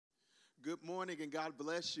Good morning and God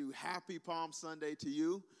bless you. Happy Palm Sunday to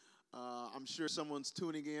you. I'm sure someone's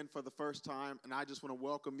tuning in for the first time, and I just want to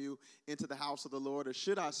welcome you into the house of the Lord. Or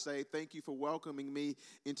should I say, thank you for welcoming me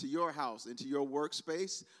into your house, into your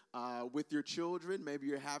workspace with your children. Maybe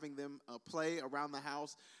you're having them play around the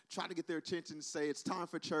house. Try to get their attention and say, it's time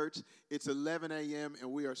for church. It's 11 a.m.,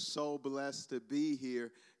 and we are so blessed to be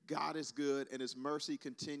here. God is good, and his mercy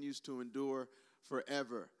continues to endure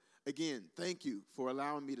forever. Again, thank you for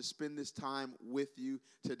allowing me to spend this time with you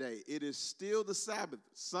today. It is still the Sabbath.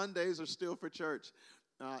 Sundays are still for church.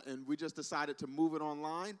 And we just decided to move it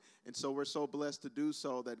online. And so we're so blessed to do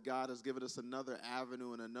so that God has given us another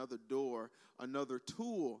avenue and another door, another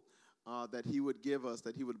tool that he would give us,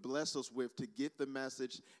 that he would bless us with to get the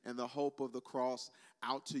message and the hope of the cross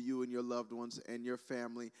out to you and your loved ones and your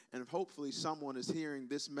family. And hopefully someone is hearing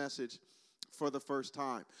this message for the first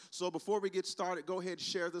time. So before we get started, go ahead and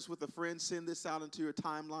share this with a friend. Send this out into your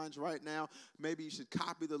timelines right now. Maybe you should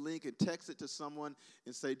copy the link and text it to someone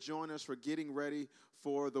and say, join us for getting ready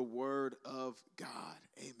for the Word of God.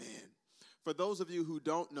 Amen. For those of you who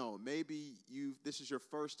don't know, maybe this is your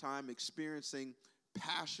first time experiencing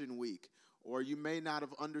Passion Week, or you may not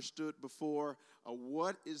have understood before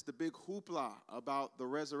what is the big hoopla about the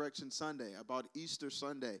Resurrection Sunday, about Easter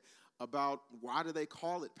Sunday, about why do they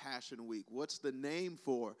call it Passion Week? What's the name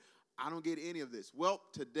for? I don't get any of this. Well,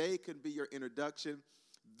 today can be your introduction.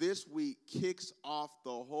 This week kicks off the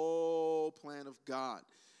whole plan of God.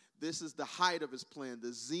 This is the height of his plan,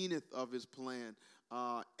 the zenith of his plan.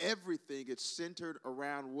 Everything is centered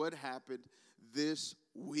around what happened this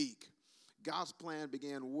week. God's plan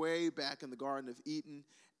began way back in the Garden of Eden.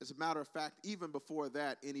 As a matter of fact, even before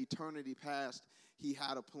that, in eternity past, he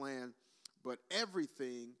had a plan. But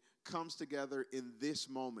everything comes together in this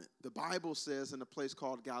moment. The Bible says in a place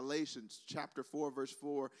called Galatians chapter 4, verse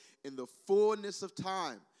 4, in the fullness of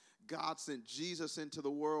time, God sent Jesus into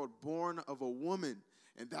the world, born of a woman.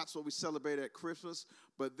 And that's what we celebrate at Christmas.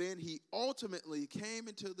 But then he ultimately came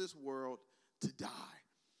into this world to die.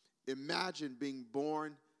 Imagine being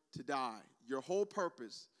born to die. Your whole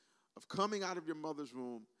purpose of coming out of your mother's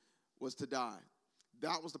womb was to die.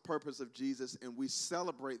 That was the purpose of Jesus, and we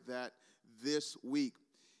celebrate that this week.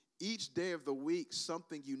 Each day of the week,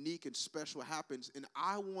 something unique and special happens, and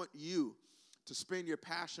I want you to spend your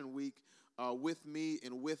Passion Week with me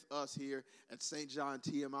and with us here at St. John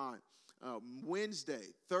TMI. Wednesday,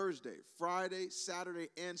 Thursday, Friday, Saturday,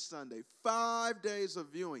 and Sunday. 5 days of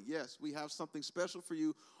viewing. Yes, we have something special for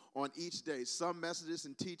you on each day. Some messages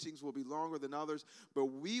and teachings will be longer than others, but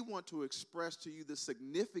we want to express to you the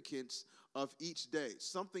significance of each day.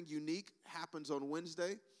 Something unique happens on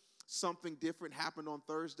Wednesday. Something different happened on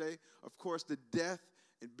Thursday. Of course, the death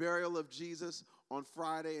and burial of Jesus on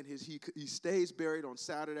Friday, and he stays buried on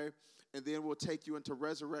Saturday. And then we'll take you into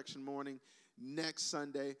resurrection morning next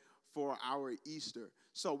Sunday for our Easter.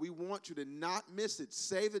 So we want you to not miss it.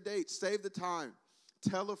 Save the date. Save the time.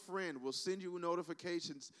 Tell a friend. We'll send you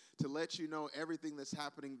notifications to let you know everything that's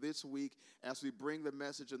happening this week as we bring the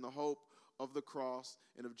message and the hope of the cross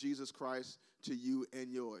and of Jesus Christ to you and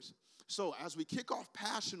yours. So as we kick off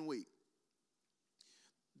Passion Week,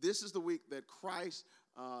 this is the week that Christ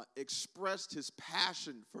expressed his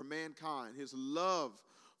passion for mankind, his love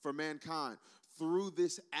for mankind through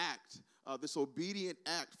this act, this obedient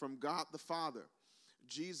act from God the Father.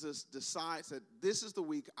 Jesus decides that this is the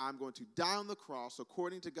week I'm going to die on the cross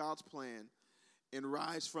according to God's plan and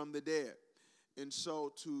rise from the dead. And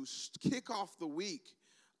so to kick off the week,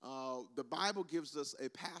 the Bible gives us a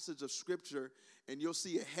passage of Scripture, and you'll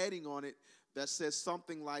see a heading on it that says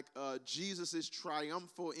something like Jesus'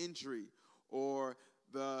 triumphal entry, or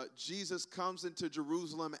Jesus comes into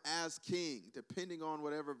Jerusalem as king, depending on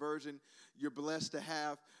whatever version you're blessed to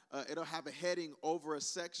have. It'll have a heading over a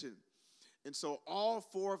section. And so all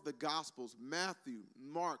four of the Gospels, Matthew,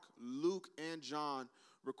 Mark, Luke, and John,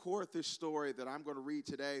 record this story that I'm going to read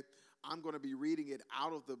today. I'm going to be reading it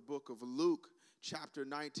out of the book of Luke, chapter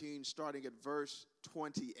 19, starting at verse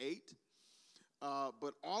 28.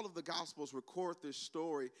 But all of the Gospels record this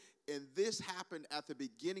story, and this happened at the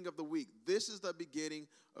beginning of the week. This is the beginning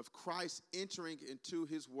of Christ entering into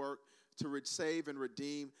his work to save and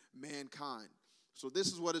redeem mankind. So this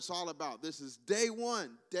is what it's all about. This is day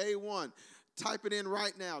one, day one. Type it in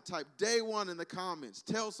right now. Type day one in the comments.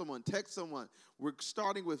 Tell someone, text someone. We're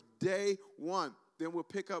starting with day one. Then we'll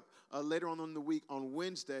pick up later on in the week on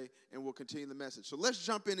Wednesday, and we'll continue the message. So let's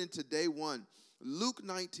jump into day one. Luke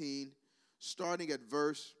 19, starting at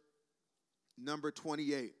verse number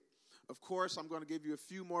 28. Of course, I'm going to give you a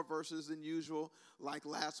few more verses than usual, like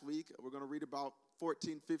last week. We're going to read about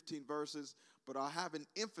 14, 15 verses, but I'll have an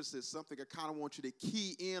emphasis, something I kind of want you to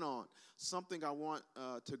key in on, something I want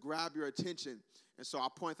to grab your attention. And so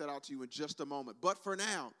I'll point that out to you in just a moment. But for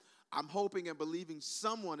now, I'm hoping and believing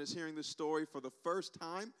someone is hearing this story for the first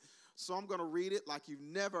time. So I'm going to read it like you've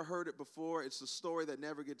never heard it before. It's a story that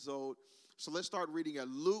never gets old. So let's start reading at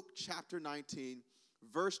Luke chapter 19,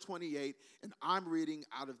 verse 28. And I'm reading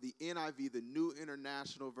out of the NIV, the New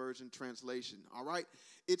International Version translation. All right?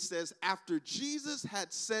 It says, after Jesus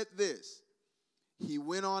had said this, he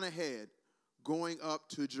went on ahead, going up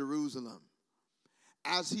to Jerusalem.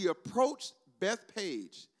 As he approached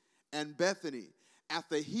Bethpage and Bethany, at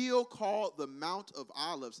the hill called the Mount of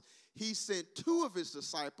Olives, he sent two of his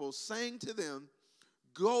disciples, saying to them,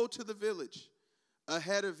 go to the village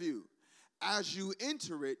ahead of you. As you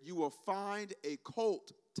enter it, you will find a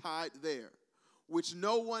colt tied there, which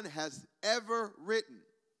no one has ever ridden.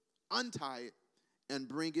 Untie it and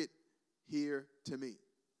bring it here to me.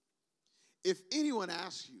 If anyone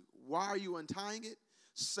asks you, why are you untying it?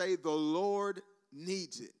 Say, the Lord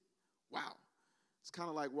needs it. Wow. It's kind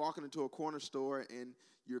of like walking into a corner store and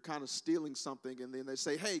you're kind of stealing something, and then they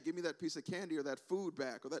say, hey, give me that piece of candy or that food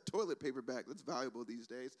bag or that toilet paper bag that's valuable these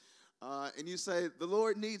days. And you say, the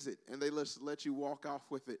Lord needs it, and they let you walk off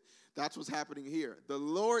with it. That's what's happening here. The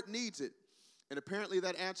Lord needs it. And apparently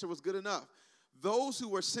that answer was good enough. Those who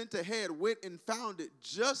were sent ahead went and found it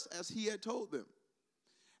just as he had told them.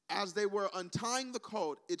 As they were untying the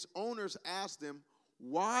colt, its owners asked them,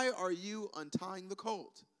 why are you untying the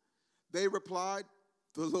colt? They replied,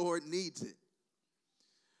 the Lord needs it.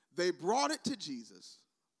 They brought it to Jesus,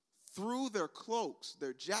 threw their cloaks,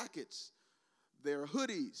 their jackets, their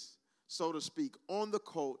hoodies, so to speak, on the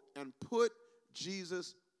colt and put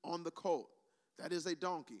Jesus on the colt. That is a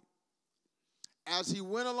donkey. As he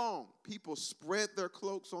went along, people spread their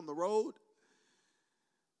cloaks on the road.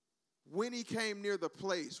 When he came near the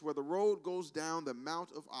place where the road goes down the Mount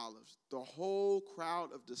of Olives, the whole crowd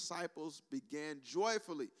of disciples began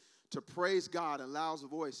joyfully to praise God in loud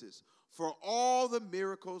voices for all the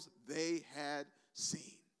miracles they had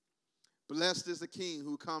seen. Blessed is the King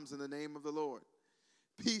who comes in the name of the Lord.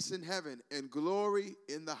 Peace in heaven and glory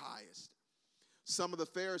in the highest. Some of the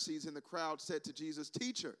Pharisees in the crowd said to Jesus,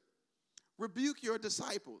 Teacher, rebuke your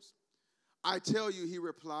disciples. I tell you, he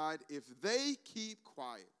replied, if they keep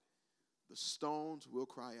quiet, the stones will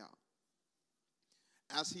cry out.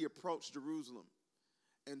 As he approached Jerusalem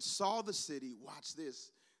and saw the city, watch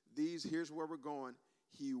this, here's where we're going,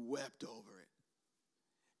 he wept over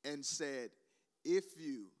it and said, if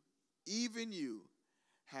you, even you,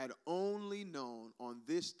 had only known on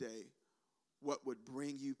this day what would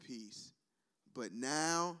bring you peace, but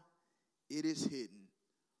now it is hidden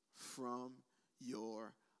from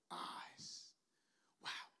your eyes. Wow.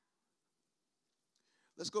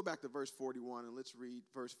 Let's go back to verse 41 and let's read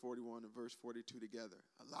verse 41 and verse 42 together.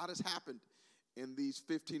 A lot has happened in these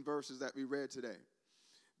 15 verses that we read today.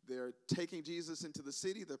 They're taking Jesus into the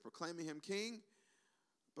city. They're proclaiming him king.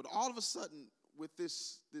 But all of a sudden, with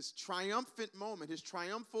this triumphant moment, his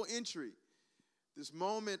triumphal entry, this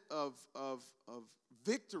moment of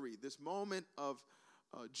victory, this moment of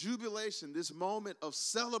jubilation, this moment of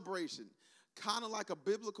celebration, kind of like a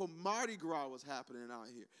biblical Mardi Gras was happening out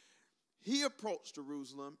here. He approached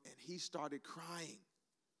Jerusalem and he started crying.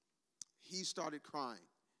 He started crying.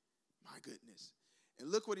 My goodness. And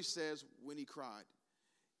look what he says when he cried.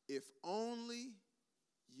 If only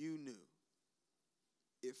you knew.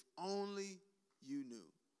 If only you knew.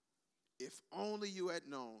 If only you had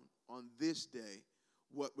known on this day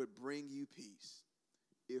what would bring you peace.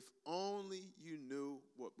 If only you knew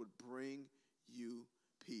what would bring you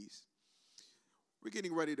peace. We're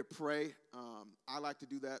getting ready to pray. I like to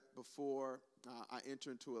do that before I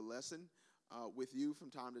enter into a lesson with you from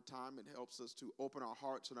time to time. It helps us to open our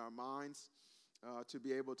hearts and our minds to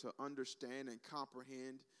be able to understand and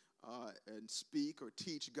comprehend and speak or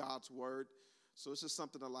teach God's word. So it's just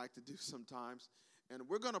something I like to do sometimes. And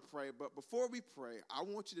we're going to pray, but before we pray, I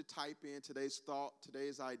want you to type in today's thought,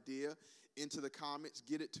 today's idea into the comments.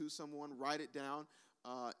 Get it to someone. Write it down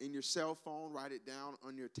in your cell phone. Write it down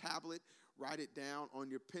on your tablet. Write it down on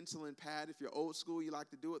your pencil and pad. If you're old school, you like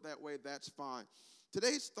to do it that way, that's fine.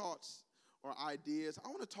 Today's thoughts or ideas, I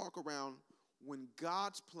want to talk around when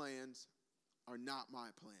God's plans are not my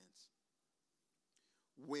plans.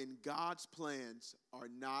 When God's plans are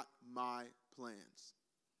not my plans.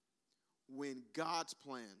 When God's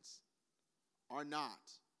plans are not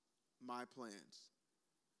my plans.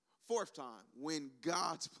 Fourth time, when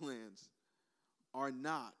God's plans are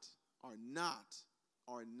not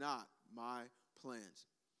my plans.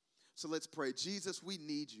 So let's pray. Jesus, we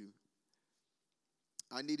need you.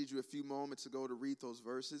 I needed you a few moments ago to read those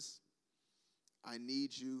verses. I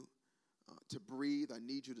need you to breathe. I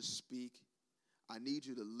need you to speak. I need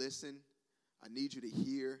you to listen. I need you to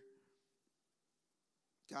hear.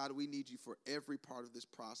 God, we need you for every part of this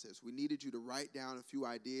process. We needed you to write down a few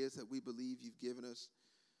ideas that we believe you've given us.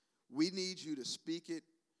 We need you to speak it,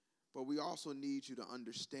 but we also need you to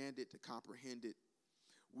understand it, to comprehend it.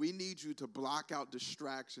 We need you to block out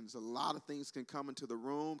distractions. A lot of things can come into the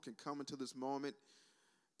room, can come into this moment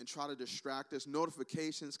and try to distract us.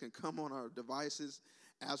 Notifications can come on our devices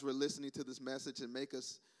as we're listening to this message and make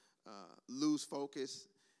us lose focus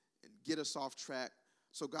and get us off track.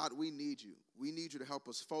 So, God, we need you. We need you to help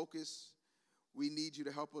us focus. We need you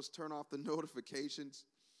to help us turn off the notifications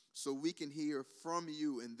so we can hear from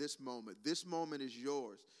you in this moment. This moment is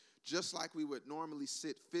yours. Just like we would normally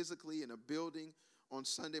sit physically in a building on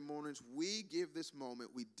Sunday mornings, we give this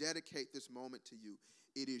moment, we dedicate this moment to you.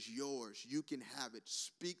 It is yours. You can have it.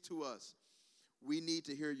 Speak to us. We need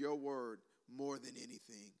to hear your word more than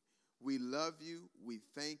anything. We love you, we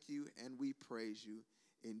thank you, and we praise you.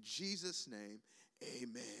 In Jesus' name,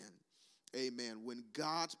 amen. Amen. When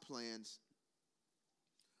God's plans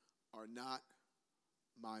are not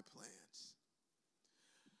my plans.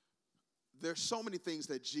 There's so many things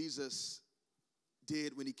that Jesus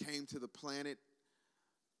did when he came to the planet.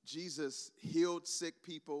 Jesus healed sick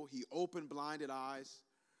people. He opened blinded eyes.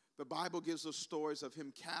 The Bible gives us stories of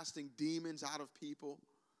him casting demons out of people.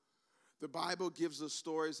 The Bible gives us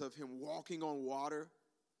stories of him walking on water.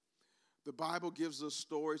 The Bible gives us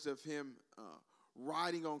stories of him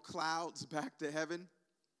riding on clouds back to heaven.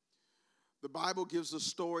 The Bible gives us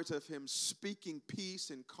stories of him speaking peace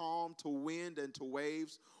and calm to wind and to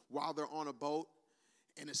waves while they're on a boat.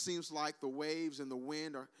 And it seems like the waves and the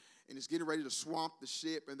wind and it's getting ready to swamp the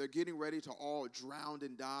ship, and they're getting ready to all drown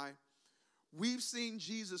and die. We've seen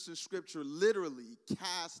Jesus in Scripture literally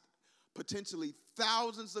cast potentially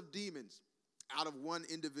thousands of demons out of one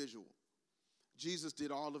individual. Jesus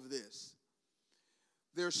did all of this.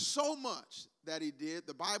 There's so much that he did.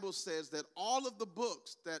 The Bible says that all of the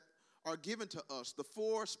books that are given to us, the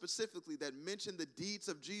four specifically that mention the deeds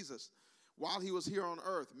of Jesus while he was here on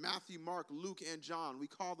earth, Matthew, Mark, Luke, and John, we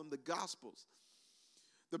call them the Gospels.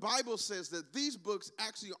 The Bible says that these books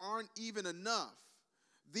actually aren't even enough.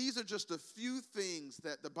 These are just a few things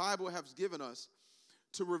that the Bible has given us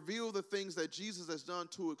to reveal the things that Jesus has done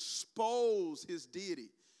to expose his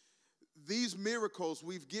deity. These miracles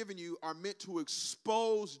we've given you are meant to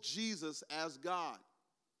expose Jesus as God.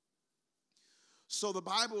 So the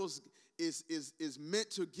Bible is meant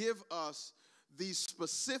to give us these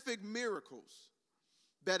specific miracles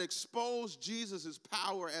that expose Jesus'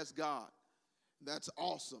 power as God. That's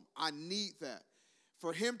awesome. I need that.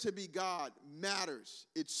 For him to be God matters.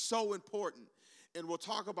 It's so important. And we'll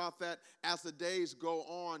talk about that as the days go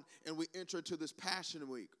on and we enter into this Passion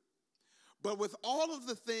Week. But with all of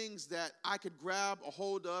the things that I could grab a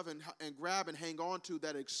hold of and grab and hang on to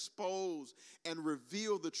that expose and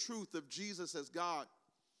reveal the truth of Jesus as God,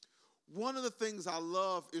 one of the things I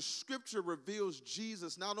love is Scripture reveals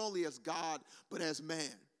Jesus not only as God, but as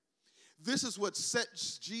man. This is what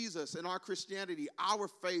sets Jesus and our Christianity, our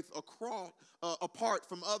faith, apart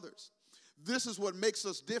from others. This is what makes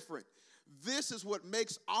us different. This is what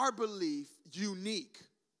makes our belief unique.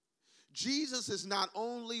 Jesus is not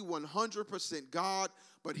only 100% God,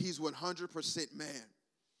 but he's 100% man.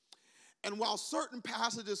 And while certain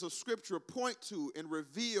passages of Scripture point to and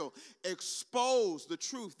reveal, expose the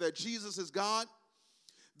truth that Jesus is God,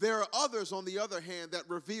 there are others, on the other hand, that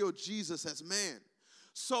reveal Jesus as man.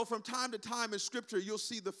 So from time to time in Scripture, you'll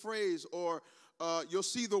see the phrase or you'll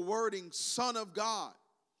see the wording, Son of God.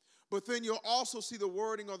 But then you'll also see the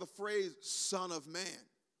wording or the phrase, Son of Man.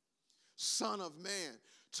 Son of Man,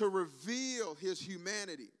 to reveal his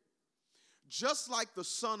humanity. Just like the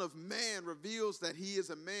Son of Man reveals that he is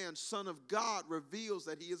a man, Son of God reveals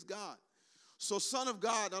that he is God. So Son of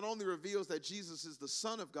God not only reveals that Jesus is the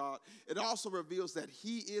Son of God, it also reveals that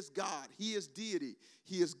he is God. He is deity.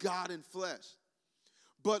 He is God in flesh.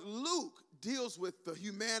 But Luke deals with the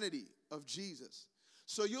humanity of Jesus.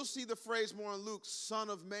 So you'll see the phrase more in Luke,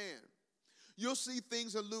 Son of Man. You'll see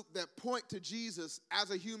things in Luke that point to Jesus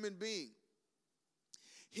as a human being.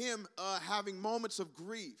 Him having moments of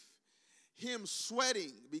grief. Him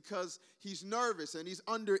sweating because he's nervous and he's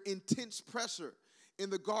under intense pressure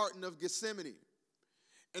in the Garden of Gethsemane.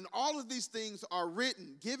 And all of these things are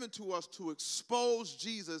written, given to us to expose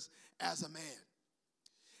Jesus as a man.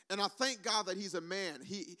 And I thank God that he's a man.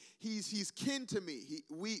 He's kin to me.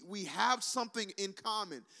 We have something in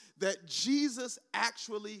common, that Jesus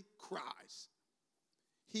actually cries.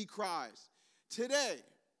 He cries. Today,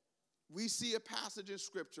 we see a passage in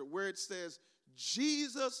Scripture where it says,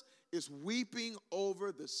 Jesus is weeping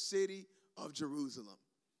over the city of Jerusalem.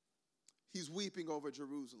 He's weeping over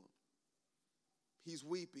Jerusalem. He's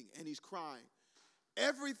weeping and he's crying.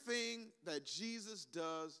 Everything that Jesus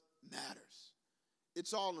does matters.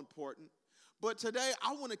 It's all important. But today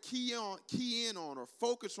I want to key in on or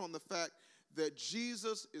focus on the fact that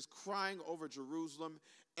Jesus is crying over Jerusalem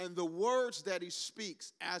and the words that he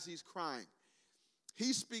speaks as he's crying.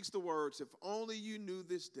 He speaks the words, if only you knew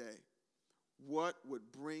this day what would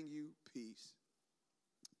bring you peace.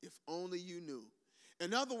 If only you knew.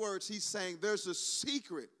 In other words, he's saying there's a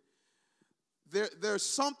secret. There's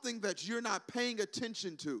something that you're not paying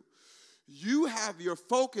attention to. You have your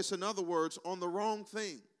focus, in other words, on the wrong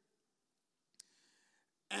thing.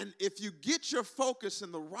 And if you get your focus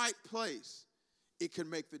in the right place, it can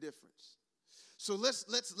make the difference. So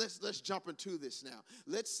let's jump into this now.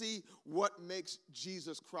 Let's see what makes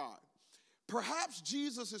Jesus cry. Perhaps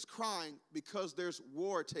Jesus is crying because there's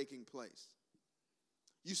war taking place.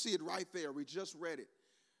 You see it right there. We just read it.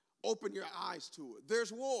 Open your eyes to it.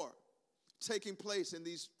 There's war taking place in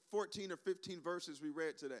these 14 or 15 verses we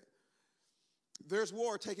read today. There's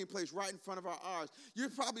war taking place right in front of our eyes. You're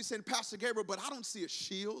probably saying, Pastor Gabriel, but I don't see a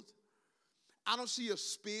shield. I don't see a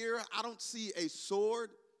spear. I don't see a sword.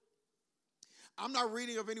 I'm not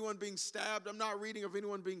reading of anyone being stabbed. I'm not reading of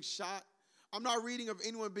anyone being shot. I'm not reading of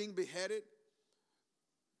anyone being beheaded.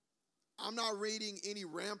 I'm not reading any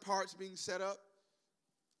ramparts being set up,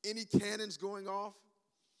 any cannons going off,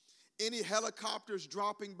 any helicopters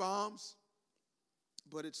dropping bombs,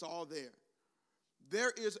 but it's all there.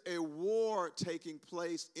 There is a war taking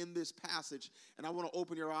place in this passage, and I want to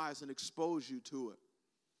open your eyes and expose you to it.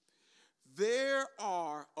 There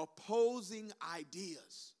are opposing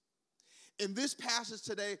ideas. In this passage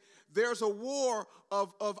today, there's a war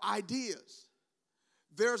of ideas.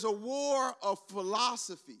 There's a war of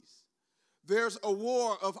philosophies. There's a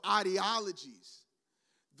war of ideologies.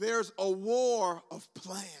 There's a war of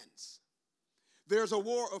plans. There's a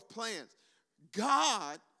war of plans.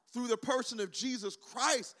 God, through the person of Jesus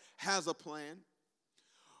Christ, has a plan,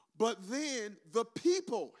 but then the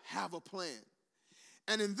people have a plan.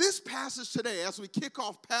 And in this passage today, as we kick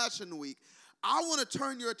off Passion Week, I want to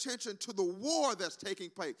turn your attention to the war that's taking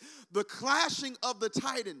place, the clashing of the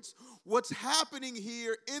titans. What's happening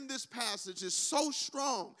here in this passage is so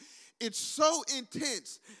strong, it's so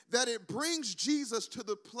intense that it brings Jesus to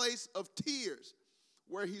the place of tears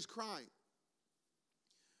where he's crying.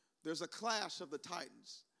 There's a clash of the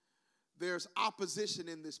titans. There's opposition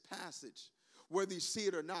in this passage, whether you see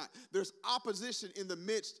it or not. There's opposition in the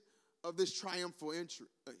midst of this triumphal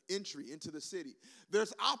entry into the city.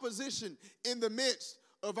 There's opposition in the midst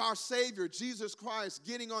of our Savior, Jesus Christ,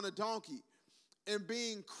 getting on a donkey and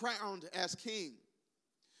being crowned as king.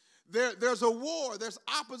 There's a war, there's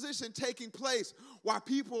opposition taking place while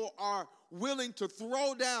people are willing to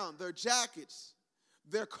throw down their jackets,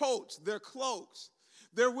 their coats, their cloaks.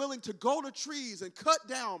 They're willing to go to trees and cut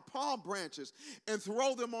down palm branches and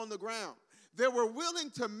throw them on the ground. They were willing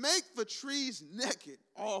to make the trees naked,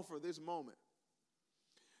 all for this moment.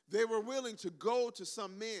 They were willing to go to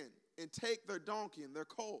some men and take their donkey and their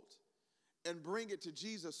colt and bring it to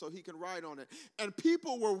Jesus so he can ride on it. And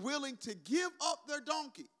people were willing to give up their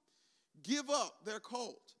donkey, give up their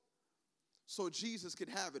colt, so Jesus could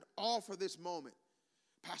have it, all for this moment.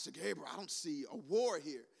 Pastor Gabriel, I don't see a war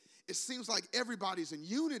here. It seems like everybody's in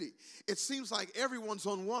unity. It seems like everyone's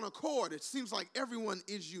on one accord. It seems like everyone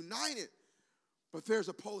is united. But there's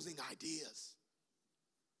opposing ideas.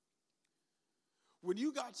 When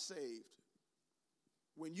you got saved,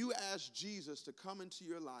 when you asked Jesus to come into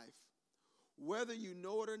your life, whether you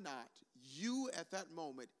know it or not, you at that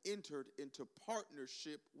moment entered into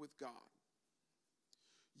partnership with God.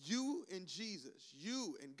 You and Jesus,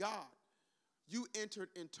 you and God, you entered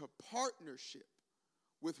into partnership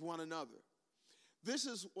with one another. This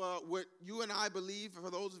is what you and I believe.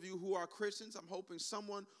 For those of you who are Christians, I'm hoping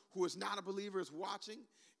someone who is not a believer is watching,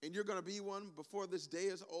 and you're going to be one before this day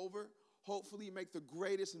is over. Hopefully you make the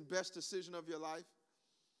greatest and best decision of your life.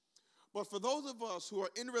 But for those of us who are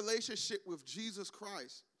in relationship with Jesus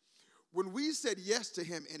Christ, when we said yes to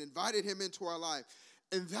him and invited him into our life,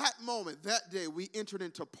 in that moment, that day, we entered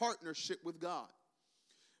into partnership with God.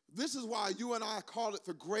 This is why you and I call it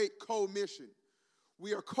the Great Co-Mission.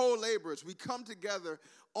 We are co-laborers. We come together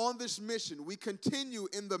on this mission. We continue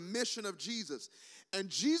in the mission of Jesus. And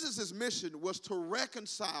Jesus' mission was to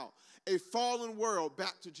reconcile a fallen world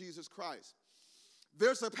back to Jesus Christ.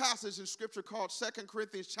 There's a passage in Scripture called 2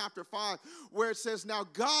 Corinthians chapter 5 where it says, now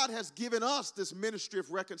God has given us this ministry of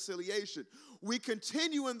reconciliation. We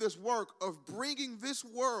continue in this work of bringing this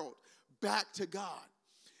world back to God.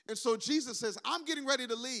 And so Jesus says, I'm getting ready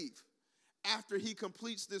to leave after he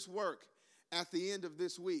completes this work at the end of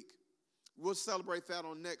this week. We'll celebrate that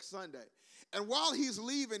on next Sunday. And while he's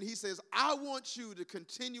leaving, he says, I want you to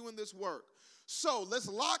continue in this work. So let's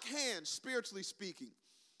lock hands, spiritually speaking,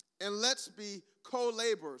 and let's be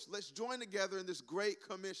co-laborers. Let's join together in this great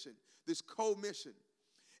commission, this co-mission.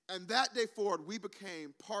 And that day forward, we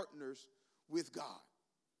became partners with God.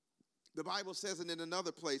 The Bible says it in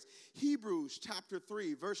another place, Hebrews chapter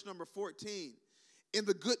 3, verse number 14. In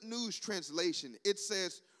the Good News translation, it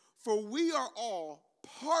says, for we are all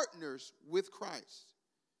partners with Christ.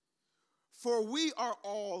 For we are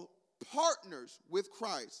all partners with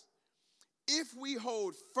Christ if we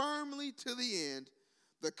hold firmly to the end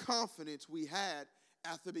the confidence we had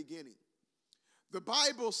at the beginning. The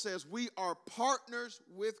Bible says we are partners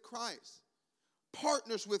with Christ.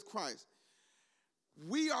 Partners with Christ.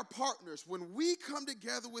 We are partners. When we come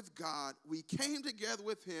together with God, we came together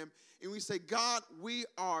with him, and we say, God, we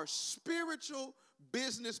are spiritual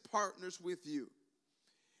business partners with you.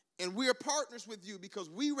 And we are partners with you because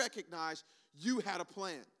we recognize you had a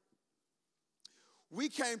plan. We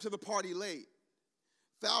came to the party late,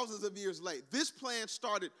 thousands of years late. This plan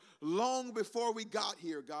started long before we got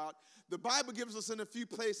here, God. The Bible gives us in a few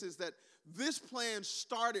places that this plan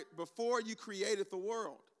started before you created the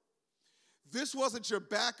world. This wasn't your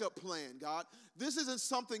backup plan, God. This isn't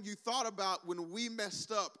something you thought about when we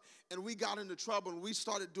messed up and we got into trouble and we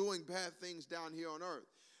started doing bad things down here on earth.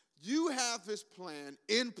 You have this plan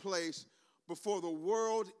in place before the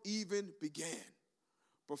world even began.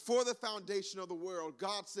 Before the foundation of the world,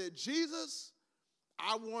 God said, Jesus,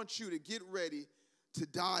 I want you to get ready to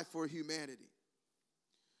die for humanity.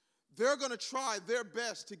 They're going to try their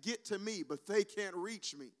best to get to me, but they can't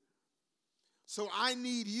reach me. So I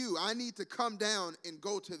need you. I need to come down and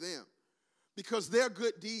go to them because their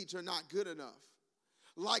good deeds are not good enough.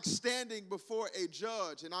 Like standing before a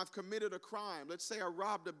judge and I've committed a crime. Let's say I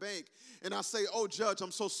robbed a bank and I say, oh, judge,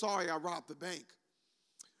 I'm so sorry I robbed the bank.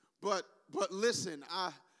 But listen,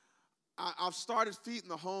 I've started feeding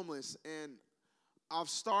the homeless and I've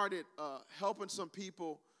started helping some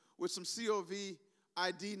people with some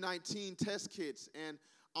COVID-19 test kits. And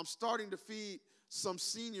I'm starting to feed some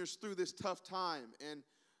seniors through this tough time. And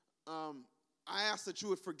I ask that you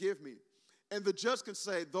would forgive me. And the judge can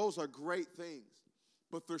say, those are great things.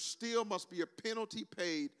 But there still must be a penalty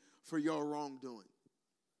paid for your wrongdoing.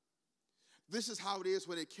 This is how it is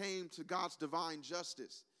when it came to God's divine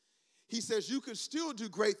justice. He says, you can still do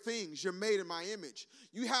great things. You're made in my image.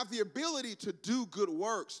 You have the ability to do good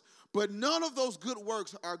works, but none of those good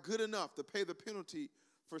works are good enough to pay the penalty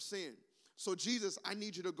for sin. So Jesus, I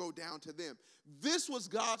need you to go down to them. This was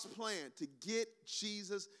God's plan, to get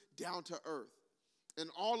Jesus down to earth. And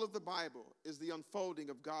all of the Bible is the unfolding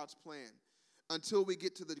of God's plan until we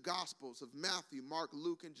get to the Gospels of Matthew, Mark,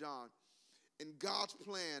 Luke, and John. And God's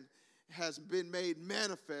plan has been made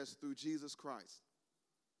manifest through Jesus Christ.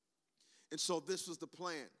 And so this was the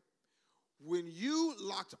plan. When you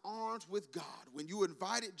locked arms with God, when you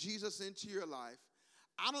invited Jesus into your life,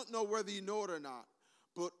 I don't know whether you know it or not,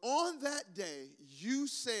 but on that day, you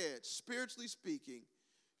said, spiritually speaking,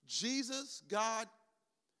 Jesus, God,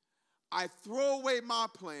 I throw away my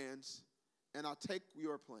plans and I'll take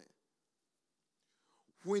your plan.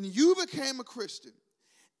 When you became a Christian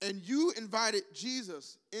and you invited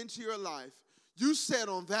Jesus into your life, you said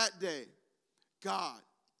on that day, God,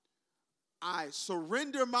 I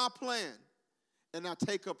surrender my plan and I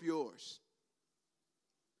take up yours.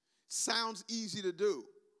 Sounds easy to do.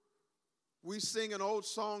 We sing an old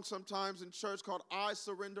song sometimes in church called I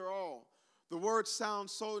Surrender All. The words sound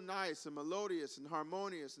so nice and melodious and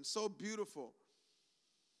harmonious and so beautiful.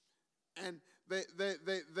 And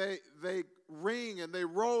they ring and they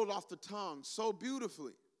roll off the tongue so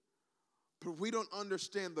beautifully. But we don't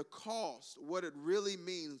understand the cost, what it really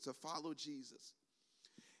means to follow Jesus.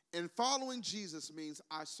 And following Jesus means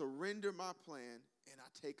I surrender my plan and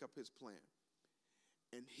I take up his plan.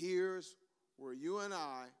 And here's where you and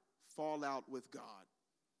I fall out with God.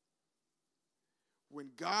 When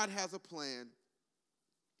God has a plan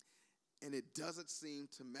and it doesn't seem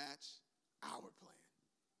to match our plan.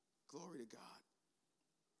 Glory to God.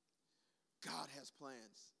 God has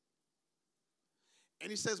plans. And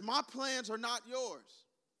he says, my plans are not yours.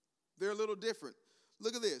 They're a little different.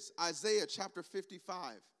 Look at this. Isaiah chapter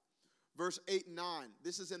 55, verse 8 and 9.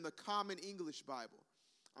 This is in the Common English Bible.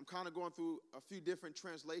 I'm kind of going through a few different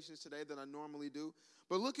translations today than I normally do.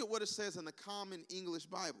 But look at what it says in the Common English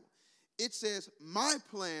Bible. It says, my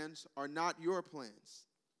plans are not your plans,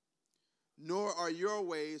 nor are your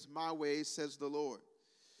ways my ways, says the Lord.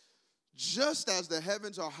 Just as the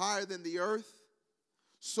heavens are higher than the earth,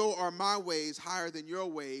 so are my ways higher than your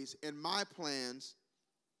ways, and my plans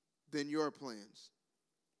than your plans.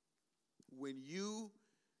 When you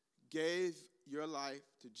gave your life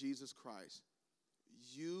to Jesus Christ,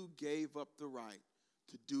 you gave up the right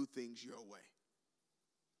to do things your way.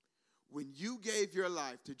 When you gave your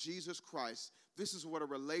life to Jesus Christ, this is what a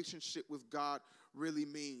relationship with God really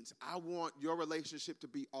means. I want your relationship to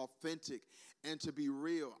be authentic and to be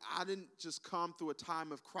real. I didn't just come through a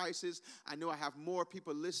time of crisis. I know I have more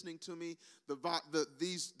people listening to me.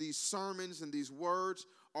 These sermons and these words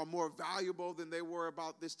are more valuable than they were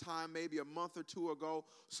about this time, maybe a month or two ago.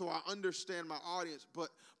 So I understand my audience, but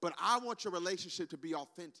I want your relationship to be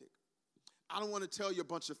authentic. I don't want to tell you a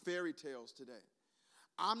bunch of fairy tales today.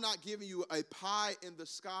 I'm not giving you a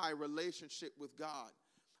pie-in-the-sky relationship with God.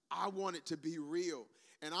 I want it to be real.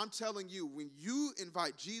 And I'm telling you, when you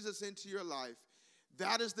invite Jesus into your life,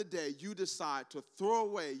 that is the day you decide to throw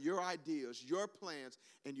away your ideas, your plans,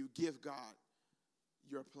 and you give God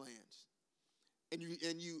your plans. And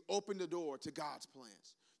you open the door to God's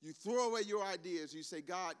plans. You throw away your ideas. You say,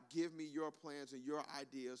 God, give me your plans and your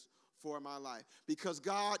ideas for my life. Because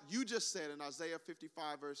God, you just said in Isaiah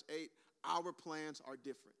 55, verse 8, our plans are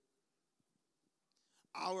different.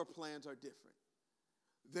 Our plans are different.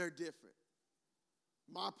 They're different.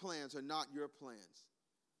 My plans are not your plans,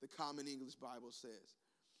 the Common English Bible says.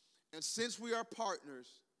 And since we are partners,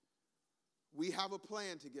 we have a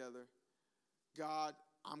plan together. God,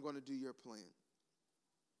 I'm going to do your plan.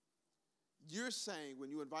 You're saying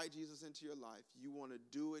when you invite Jesus into your life, you want to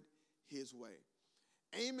do it his way.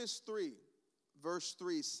 Amos 3, verse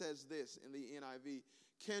 3 says this in the NIV,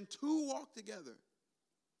 can two walk together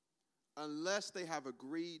unless they have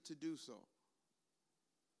agreed to do so?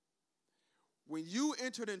 When you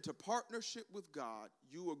entered into partnership with God,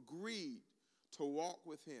 you agreed to walk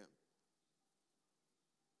with him.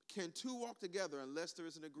 Can two walk together unless there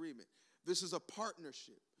is an agreement? This is a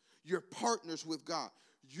partnership. You're partners with God.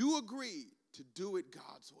 You agreed to do it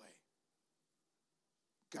God's way.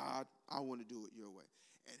 God, I want to do it your way.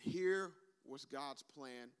 And here was God's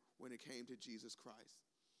plan when it came to Jesus Christ.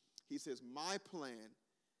 He says, my plan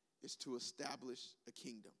is to establish a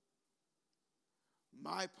kingdom.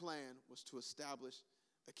 My plan was to establish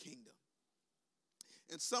a kingdom.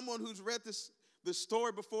 And someone who's read this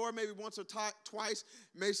story before, maybe once or twice,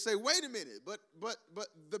 may say, wait a minute, but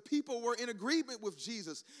the people were in agreement with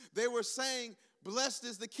Jesus. They were saying, blessed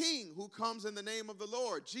is the King who comes in the name of the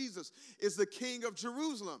Lord. Jesus is the King of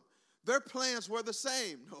Jerusalem. Their plans were the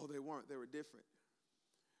same. No, they weren't. They were different.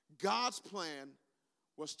 God's plan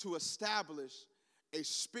was to establish a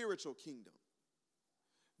spiritual kingdom.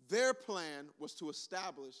 Their plan was to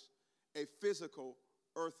establish a physical,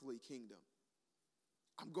 earthly kingdom.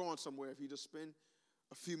 I'm going somewhere if you just spend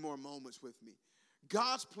a few more moments with me.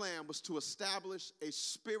 God's plan was to establish a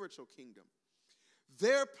spiritual kingdom.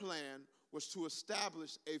 Their plan was to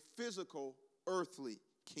establish a physical, earthly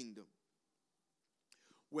kingdom.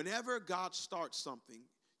 Whenever God starts something,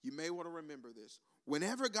 you may want to remember this.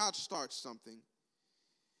 Whenever God starts something,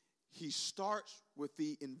 he starts with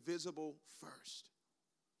the invisible first.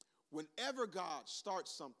 Whenever God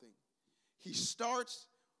starts something, he starts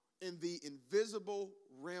in the invisible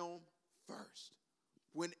realm first.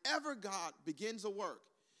 Whenever God begins a work,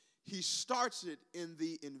 he starts it in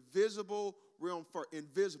the invisible realm for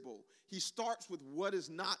invisible. He starts with what is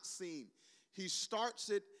not seen. He starts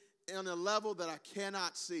it on a level that I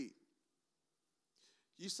cannot see.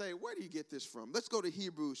 You say, where do you get this from? Let's go to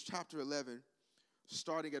Hebrews chapter 11,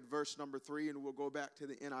 starting at verse number 3, and we'll go back to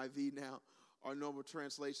the NIV now, our normal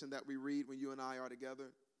translation that we read when you and I are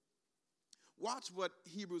together. Watch what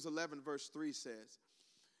Hebrews 11 verse 3 says.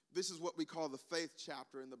 This is what we call the faith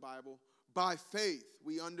chapter in the Bible. By faith,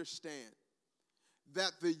 we understand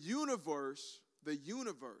that the universe, the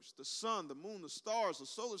sun, the moon, the stars, the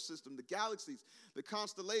solar system, the galaxies, the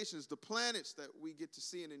constellations, the planets that we get to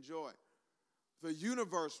see and enjoy, the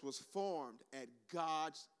universe was formed at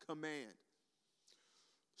God's command.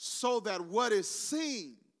 So that what is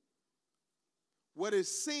seen, what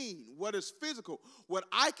is physical, what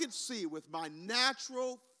I can see with my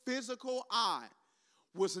natural physical eye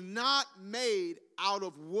was not made out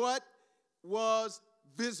of what was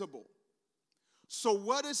visible. So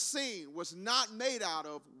what is seen was not made out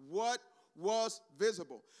of what was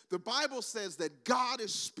visible. The Bible says that God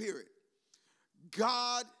is spirit.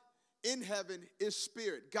 God in heaven is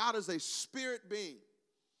spirit. God is a spirit being.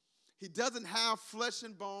 He doesn't have flesh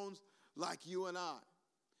and bones like you and I.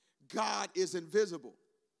 God is invisible.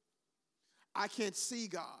 I can't see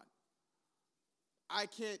God. I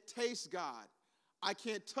can't taste God. I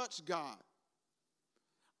can't touch God.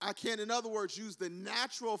 I can, in other words, use the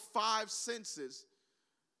natural five senses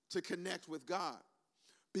to connect with God.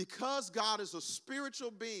 Because God is a spiritual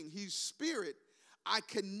being, he's spirit, I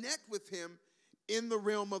connect with him in the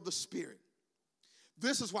realm of the spirit.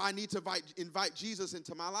 This is why I need to invite Jesus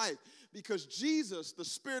into my life, because Jesus, the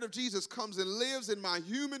Spirit of Jesus, comes and lives in my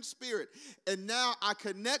human spirit, and now I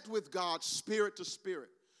connect with God spirit to spirit.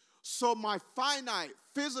 So my finite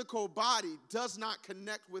physical body does not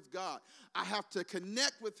connect with God. I have to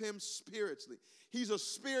connect with him spiritually. He's a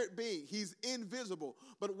spirit being. He's invisible.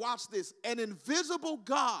 But watch this. An invisible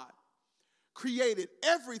God created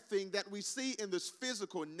everything that we see in this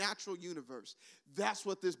physical, natural universe. That's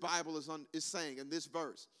what this Bible is saying in this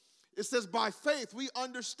verse. It says, by faith, we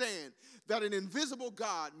understand that an invisible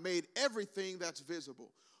God made everything that's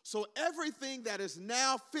visible. So everything that is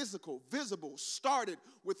now physical, visible, started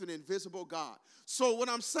with an invisible God. So what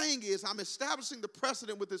I'm saying is, I'm establishing the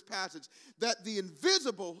precedent with this passage that the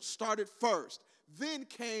invisible started first, then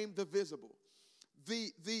came the visible.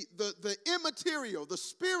 The immaterial, the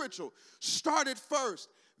spiritual started first,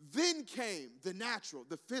 then came the natural,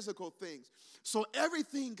 the physical things. So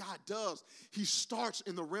everything God does, he starts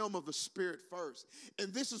in the realm of the spirit first.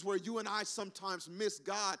 And this is where you and I sometimes miss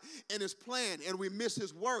God and his plan, and we miss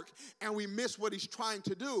his work, and we miss what he's trying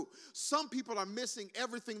to do. Some people are missing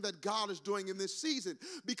everything that God is doing in this season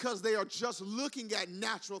because they are just looking at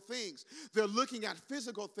natural things. They're looking at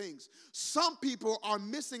physical things. Some people are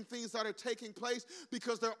missing things that are taking place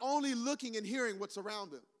because they're only looking and hearing what's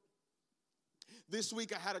around them. This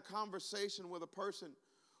week I had a conversation with a person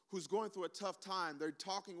who's going through a tough time. They're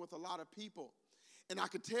talking with a lot of people. And I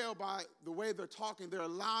could tell by the way they're talking, they're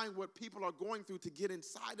allowing what people are going through to get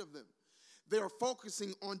inside of them. They are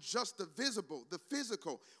focusing on just the visible, the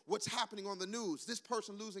physical, what's happening on the news. This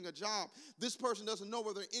person losing a job. This person doesn't know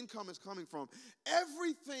where their income is coming from.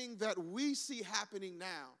 Everything that we see happening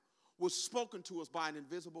now was spoken to us by an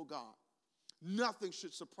invisible God. Nothing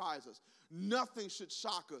should surprise us. Nothing should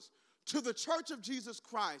shock us. To the church of Jesus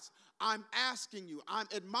Christ, I'm asking you, I'm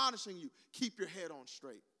admonishing you, keep your head on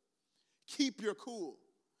straight. Keep your cool.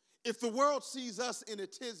 If the world sees us in a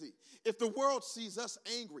tizzy, if the world sees us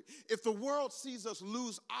angry, if the world sees us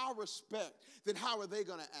lose our respect, then how are they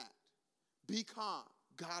going to act? Be calm.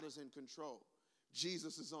 God is in control.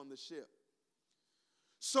 Jesus is on the ship.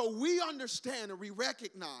 So we understand and we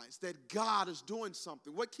recognize that God is doing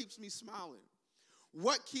something. What keeps me smiling?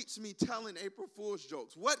 What keeps me telling April Fool's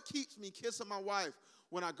jokes? What keeps me kissing my wife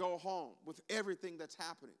when I go home with everything that's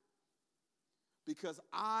happening? Because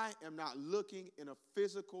I am not looking in a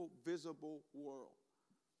physical, visible world.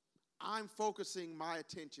 I'm focusing my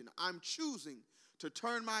attention. I'm choosing to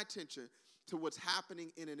turn my attention to what's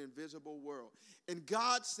happening in an invisible world. And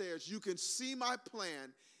God says you can see my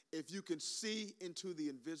plan if you can see into the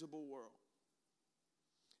invisible world.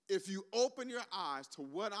 If you open your eyes to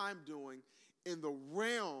what I'm doing in the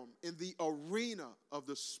realm, in the arena of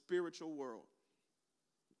the spiritual world.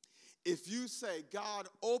 If you say, God,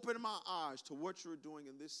 open my eyes to what you're doing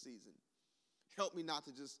in this season. Help me not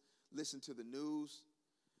to just listen to the news.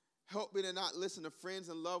 Help me to not listen to friends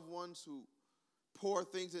and loved ones who pour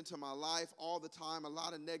things into my life all the time, a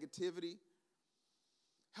lot of negativity.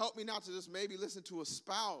 Help me not to just maybe listen to a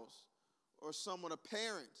spouse or someone, a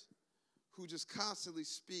parent, who just constantly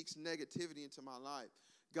speaks negativity into my life.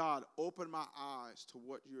 God, open my eyes to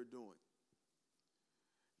what you're doing.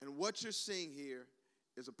 And what you're seeing here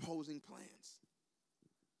is opposing plans.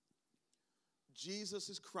 Jesus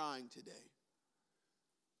is crying today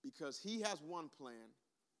because he has one plan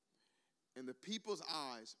and the people's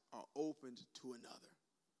eyes are opened to another.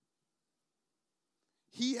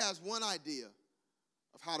 He has one idea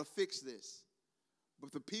of how to fix this,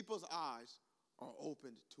 but the people's eyes are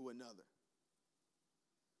opened to another.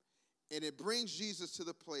 And it brings Jesus to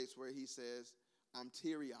the place where he says, I'm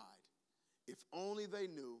teary-eyed. If only they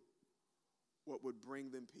knew what would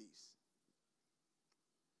bring them peace.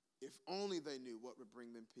 If only they knew what would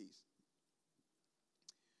bring them peace.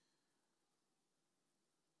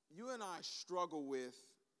 You and I struggle with,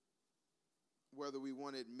 whether we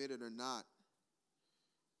want to admit it or not,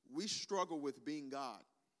 we struggle with being God.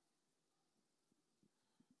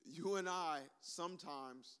 You and I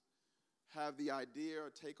sometimes have the idea or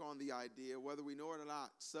take on the idea, whether we know it or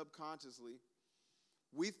not, subconsciously,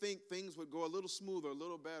 we think things would go a little smoother, a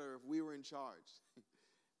little better if we were in charge.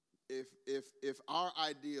 If our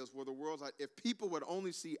ideas were the world's, if people would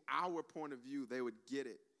only see our point of view, they would get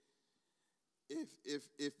it.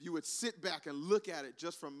 If you would sit back and look at it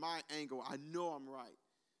just from my angle, I know I'm right.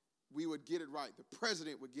 We would get it right. The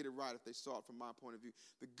president would get it right if they saw it from my point of view.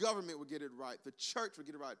 The government would get it right. The church would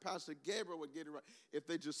get it right. Pastor Gabriel would get it right if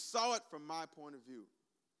they just saw it from my point of view.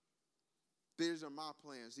 These are my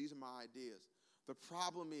plans. These are my ideas. The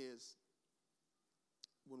problem is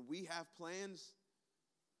when we have plans,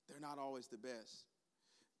 they're not always the best.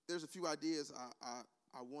 There's a few ideas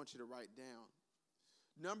I want you to write down.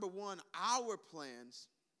 Number one, our plans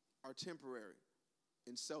are temporary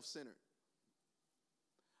and self-centered.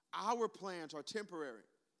 Our plans are temporary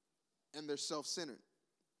and they're self-centered.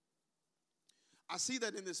 I see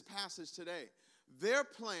that in this passage today. Their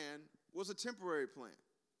plan was a temporary plan.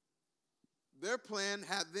 Their plan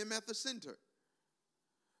had them at the center.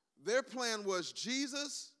 Their plan was,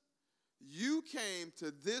 Jesus, you came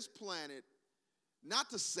to this planet not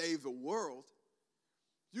to save the world.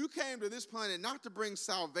 You came to this planet not to bring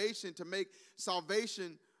salvation, to make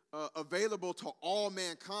salvation available to all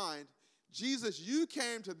mankind. Jesus, you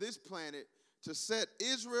came to this planet to set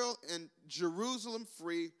Israel and Jerusalem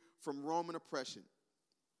free from Roman oppression.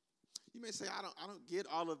 You may say, I don't get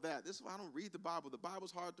all of that. This is why I don't read the Bible. The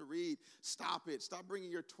Bible's hard to read. Stop it. Stop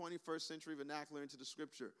bringing your 21st century vernacular into the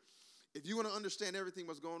scripture. If you want to understand everything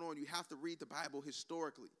that's going on, you have to read the Bible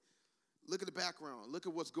historically. Look at the background. Look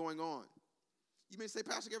at what's going on. You may say,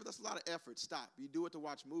 Pastor Gabriel, that's a lot of effort. Stop. You do it to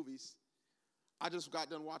watch movies. I just got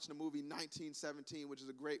done watching the movie 1917, which is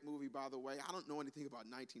a great movie, by the way. I don't know anything about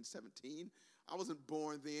 1917. I wasn't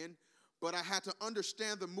born then. But I had to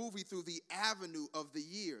understand the movie through the avenue of the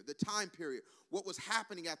year, the time period, what was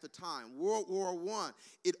happening at the time. World War I,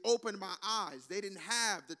 it opened my eyes. They didn't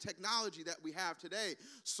have the technology that we have today.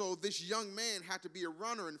 So this young man had to be a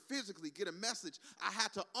runner and physically get a message. I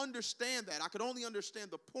had to understand that. I could only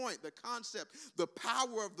understand the point, the concept, the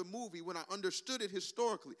power of the movie when I understood it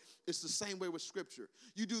historically. It's the same way with Scripture.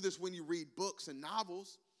 You do this when you read books and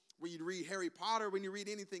novels. When you read Harry Potter, when you read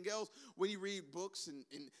anything else, when you read books and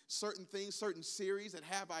certain things, certain series that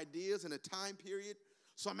have ideas in a time period.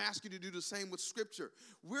 So I'm asking you to do the same with Scripture.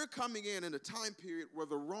 We're coming in a time period where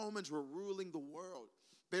the Romans were ruling the world.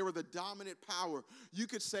 They were the dominant power. You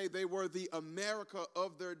could say they were the America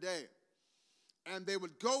of their day. And they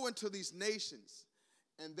would go into these nations,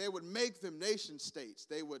 and they would make them nation states.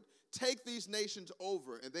 They would take these nations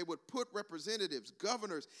over, and they would put representatives,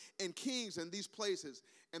 governors, and kings in these places,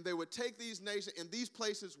 and they would take these nations, and these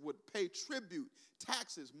places would pay tribute,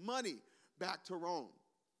 taxes, money back to Rome.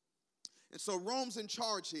 And so Rome's in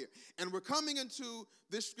charge here. And we're coming into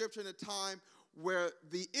this scripture in a time where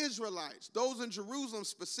the Israelites, those in Jerusalem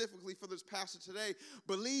specifically for this passage today,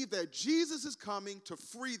 believe that Jesus is coming to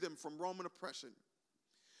free them from Roman oppression.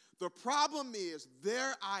 The problem is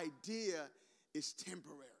their idea is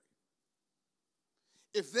temporary.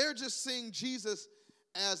 If they're just seeing Jesus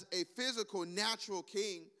as a physical, natural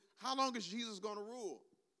king, how long is Jesus going to rule?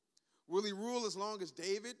 Will he rule as long as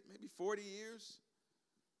David, maybe 40 years?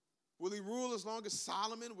 Will he rule as long as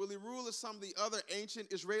Solomon? Will he rule as some of the other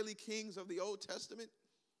ancient Israeli kings of the Old Testament?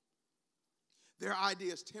 Their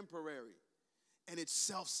idea is temporary, and it's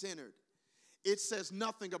self-centered. It says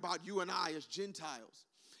nothing about you and I as Gentiles.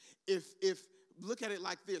 If look at it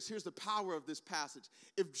like this, here's the power of this passage.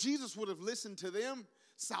 If Jesus would have listened to them,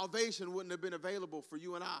 salvation wouldn't have been available for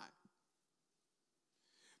you and I.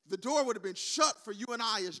 The door would have been shut for you and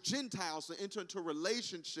I as Gentiles to enter into a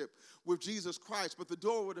relationship with Jesus Christ, but the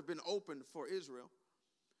door would have been opened for Israel.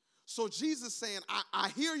 So Jesus saying, I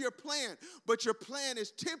hear your plan, but your plan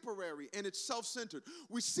is temporary and it's self-centered.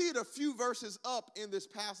 We see it a few verses up in this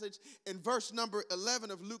passage. In verse number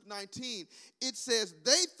 11 of Luke 19, it says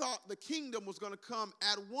they thought the kingdom was going to come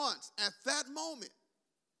at once, at that moment.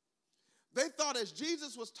 They thought as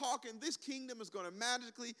Jesus was talking, this kingdom is going to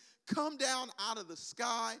magically come down out of the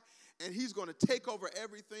sky, and he's going to take over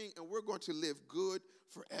everything, and we're going to live good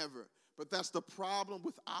forever. But that's the problem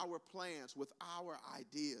with our plans, with our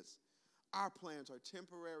ideas. Our plans are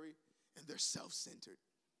temporary, and they're self-centered.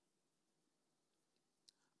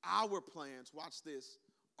 Our plans, watch this,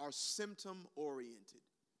 are symptom-oriented.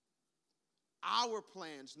 Our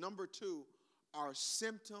plans, number two, are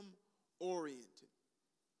symptom-oriented.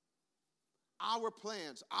 Our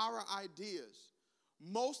plans, our ideas,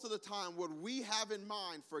 most of the time what we have in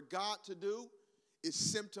mind for God to do is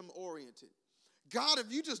symptom-oriented. God,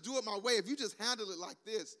 if you just do it my way, if you just handle it like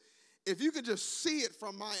this, if you could just see it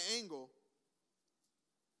from my angle,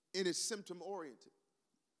 it is symptom-oriented.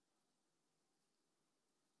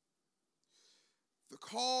 The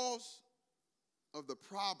cause of the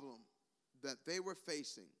problem that they were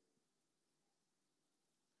facing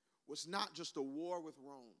was not just a war with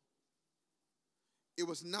Rome. It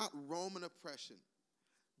was not Roman oppression.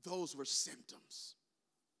 Those were symptoms.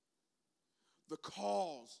 The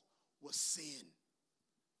cause was sin.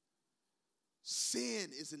 Sin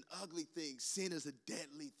is an ugly thing. Sin is a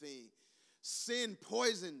deadly thing. Sin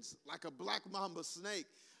poisons like a black mamba snake.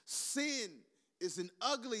 Sin is an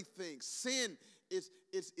ugly thing. Sin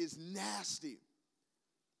is nasty.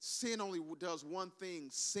 Sin only does one thing.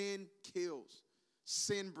 Sin kills.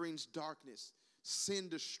 Sin brings darkness. Sin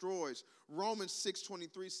destroys. Romans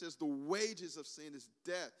 6:23 says the wages of sin is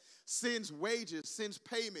death. Sin's wages, sin's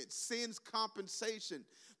payment, sin's compensation.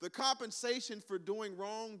 The compensation for doing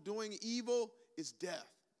wrong, doing evil is death.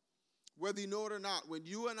 Whether you know it or not, when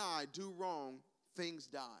you and I do wrong, things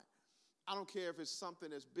die. I don't care if it's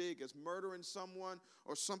something as big as murdering someone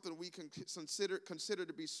or something we can consider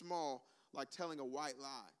to be small, like telling a white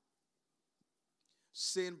lie.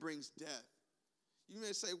 Sin brings death. You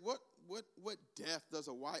may say, what death does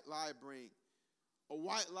a white lie bring? A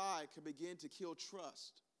white lie can begin to kill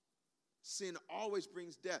trust. Sin always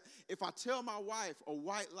brings death. If I tell my wife a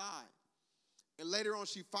white lie, and later on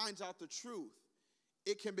she finds out the truth,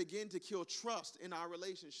 it can begin to kill trust in our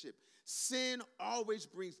relationship. Sin always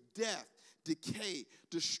brings death, decay,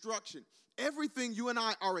 destruction. Everything you and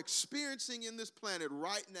I are experiencing in this planet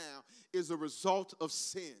right now is a result of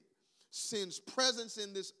sin. Sin's presence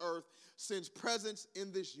in this earth, sin's presence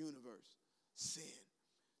in this universe. Sin.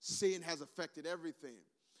 Sin has affected everything.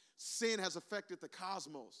 Sin has affected the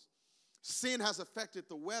cosmos. Sin has affected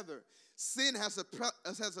the weather. Sin has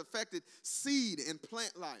affected seed and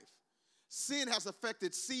plant life. Sin has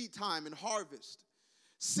affected seed time and harvest.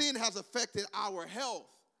 Sin has affected our health.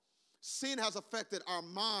 Sin has affected our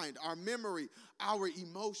mind, our memory, our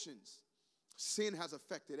emotions. Sin has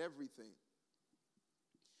affected everything.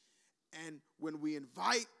 And when we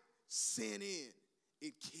invite sin in,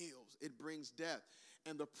 it kills, it brings death.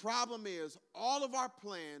 And the problem is, all of our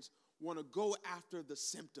plans want to go after the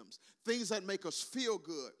symptoms, things that make us feel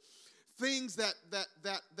good, things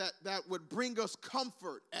that would bring us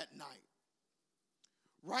comfort at night.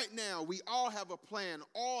 Right now, we all have a plan,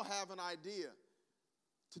 all have an idea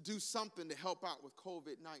to do something to help out with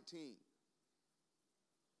COVID-19.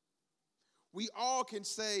 We all can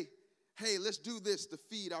say, hey, let's do this to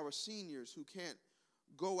feed our seniors who can't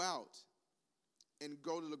go out and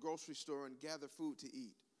go to the grocery store and gather food to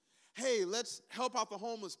eat. Hey, let's help out the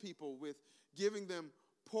homeless people with giving them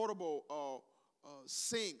portable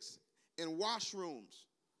sinks and washrooms.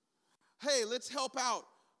 Hey, let's help out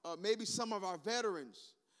maybe some of our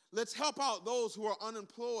veterans. Let's help out those who are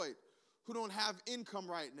unemployed, who don't have income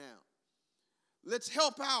right now. Let's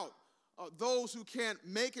help out those who can't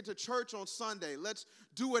make it to church on Sunday. Let's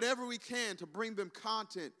do whatever we can to bring them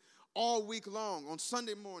content all week long, on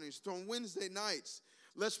Sunday mornings, on Wednesday nights.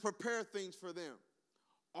 Let's prepare things for them.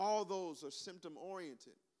 All those are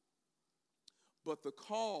symptom-oriented. But the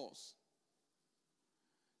cause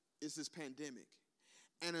is this pandemic.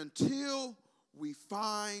 And until we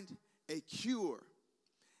find a cure,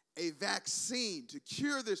 a vaccine to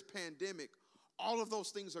cure this pandemic, all of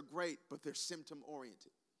those things are great, but they're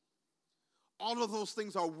symptom-oriented. All of those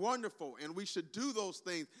things are wonderful, and we should do those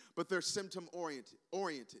things, but they're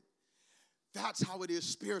symptom-oriented. That's how it is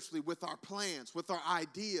spiritually with our plans, with our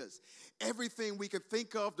ideas. Everything we can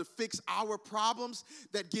think of to fix our problems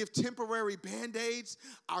that give temporary Band-Aids,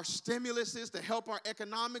 our stimuluses to help our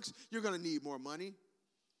economics, you're going to need more money.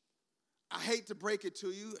 I hate to break it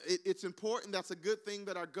to you. It's important. That's a good thing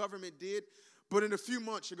that our government did. But in a few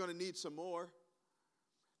months, you're going to need some more.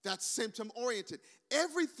 That's symptom-oriented.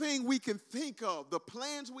 Everything we can think of, the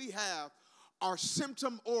plans we have, are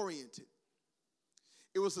symptom-oriented.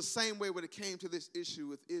 It was the same way when it came to this issue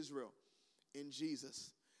with Israel and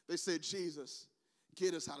Jesus. They said, Jesus,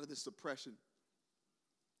 get us out of this oppression.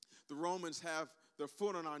 The Romans have their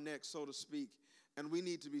foot on our neck, so to speak, and we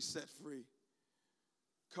need to be set free.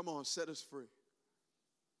 Come on, set us free.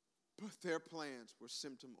 But their plans were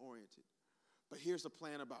symptom-oriented. But here's the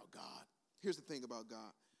plan about God. Here's the thing about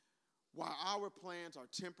God. While our plans are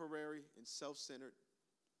temporary and self-centered,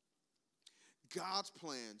 God's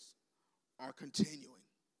plans are continuing.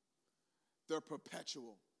 They're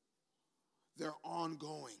perpetual. They're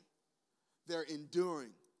ongoing. They're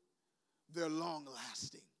enduring. They're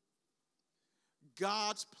long-lasting.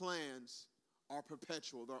 God's plans are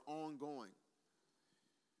perpetual. They're ongoing.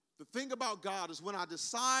 The thing about God is when I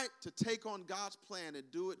decide to take on God's plan and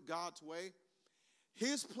do it God's way,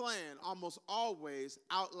 His plan almost always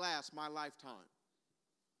outlasts my lifetime.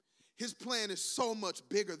 His plan is so much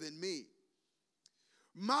bigger than me.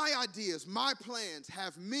 My ideas, my plans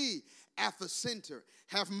have me at the center,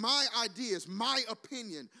 have my ideas, my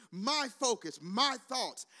opinion, my focus, my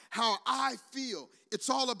thoughts, how I feel. It's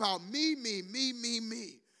all about me, me, me, me, me.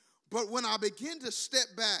 But when I begin to step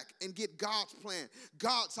back and get God's plan,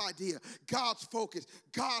 God's idea, God's focus,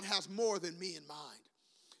 God has more than me in mind.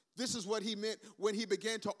 This is what he meant when he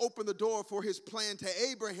began to open the door for his plan to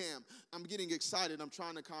Abraham. I'm getting excited. I'm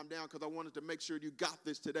trying to calm down because I wanted to make sure you got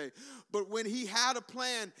this today. But when he had a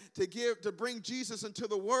plan to bring Jesus into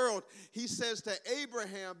the world, he says to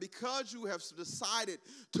Abraham, because you have decided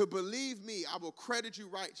to believe me, I will credit you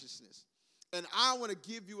righteousness. And I want to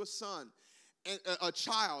give you a son, a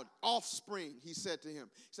child, offspring, he said to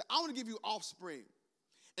him. He said, I want to give you offspring.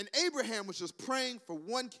 And Abraham was just praying for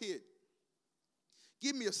one kid.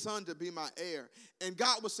 Give me a son to be my heir. And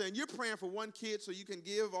God was saying, you're praying for one kid so you can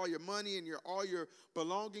give all your money and all your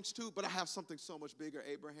belongings to, but I have something so much bigger,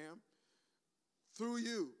 Abraham. Through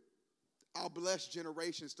you, I'll bless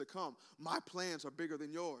generations to come. My plans are bigger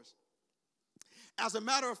than yours. As a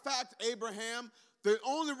matter of fact, Abraham, the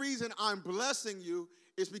only reason I'm blessing you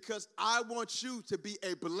is because I want you to be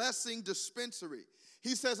a blessing dispensary.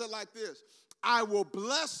 He says it like this, I will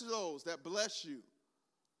bless those that bless you.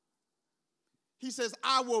 He says,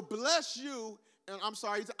 I will bless you, and I'm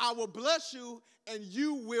sorry, he said, I will bless you, and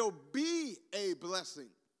you will be a blessing.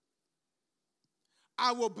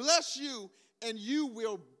 I will bless you, and you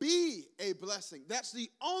will be a blessing. That's the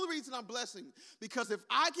only reason I'm blessing, because if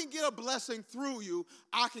I can get a blessing through you,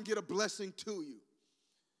 I can get a blessing to you.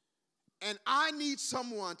 And I need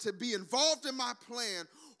someone to be involved in my plan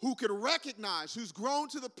who can recognize, who's grown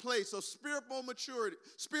to the place of spiritual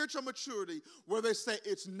maturity, where they say,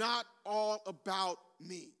 it's not all about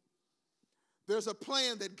me. There's a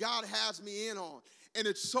plan that God has me in on, and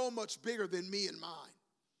it's so much bigger than me and mine.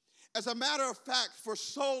 As a matter of fact, for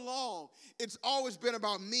so long, it's always been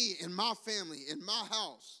about me and my family and my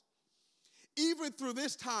house. Even through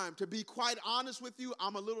this time, to be quite honest with you,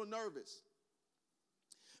 I'm a little nervous.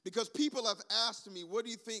 Because people have asked me, what do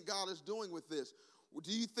you think God is doing with this?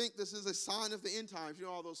 Do you think this is a sign of the end times? You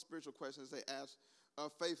know, all those spiritual questions they ask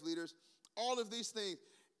faith leaders. All of these things.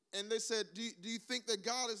 And they said, do you think that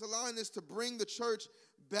God is allowing this to bring the church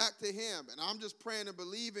back to him? And I'm just praying and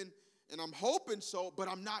believing, and I'm hoping so, but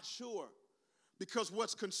I'm not sure. Because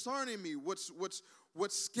what's concerning me, what's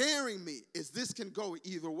scaring me is this can go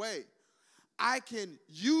either way. I can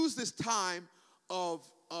use this time of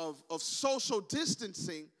social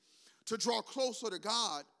distancing to draw closer to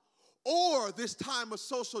God, or this time of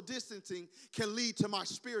social distancing can lead to my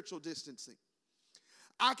spiritual distancing.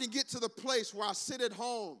 I can get to the place where I sit at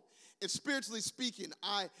home and spiritually speaking,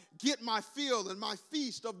 I get my fill and my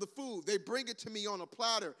feast of the food. They bring it to me on a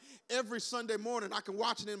platter every Sunday morning. I can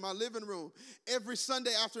watch it in my living room. Every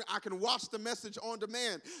Sunday afternoon, I can watch the message on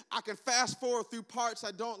demand. I can fast forward through parts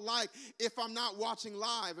I don't like if I'm not watching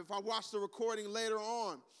live, if I watch the recording later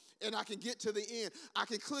on. And I can get to the end. I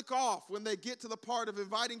can click off when they get to the part of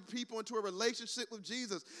inviting people into a relationship with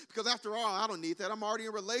Jesus. Because after all, I don't need that. I'm already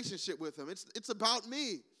in a relationship with him. It's about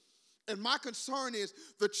me. And my concern is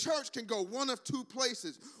the church can go one of two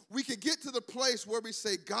places. We can get to the place where we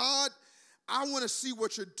say, God, I want to see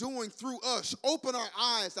what you're doing through us. Open our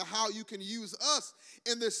eyes to how you can use us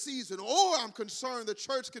in this season. Or I'm concerned the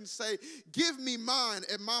church can say, give me mine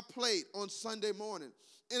at my plate on Sunday morning.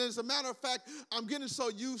 And as a matter of fact, I'm getting so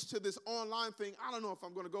used to this online thing, I don't know if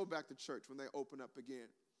I'm going to go back to church when they open up again.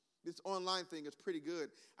 This online thing is pretty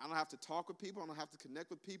good. I don't have to talk with people. I don't have to connect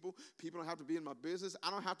with people. People don't have to be in my business.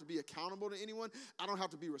 I don't have to be accountable to anyone. I don't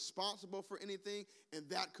have to be responsible for anything, and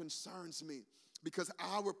that concerns me. Because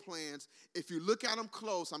our plans, if you look at them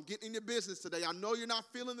close, I'm getting in your business today. I know you're not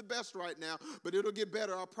feeling the best right now, but it'll get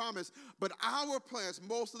better, I promise. But our plans,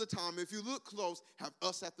 most of the time, if you look close, have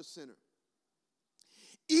us at the center.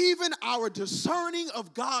 Even our discerning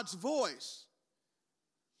of God's voice.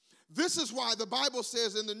 This is why the Bible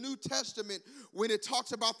says in the New Testament, when it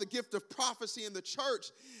talks about the gift of prophecy in the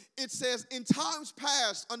church, it says in times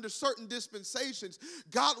past, under certain dispensations,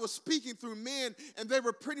 God was speaking through men, and they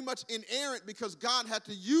were pretty much inerrant because God had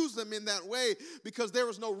to use them in that way because there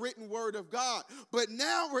was no written word of God. But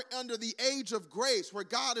now we're under the age of grace, where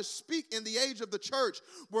God is speaking, in the age of the church,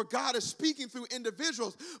 where God is speaking through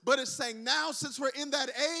individuals. But it's saying now, since we're in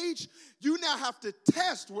that age, you now have to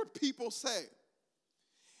test what people say.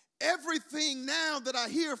 Everything now that I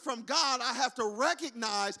hear from God, I have to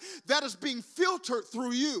recognize that is being filtered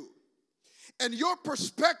through you. And your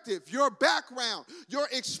perspective, your background, your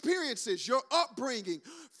experiences, your upbringing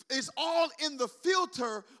is all in the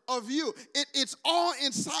filter of you. It's all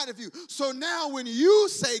inside of you. So now when you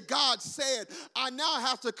say God said, I now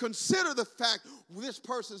have to consider the fact this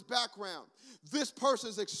person's background, this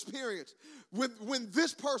person's experience, when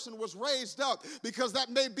this person was raised up, because that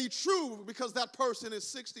may be true because that person is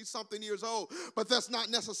 60-something years old, but that's not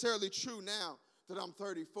necessarily true now that I'm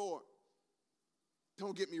 34.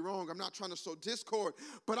 Don't get me wrong, I'm not trying to sow discord,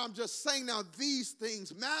 but I'm just saying now these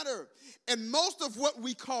things matter. And most of what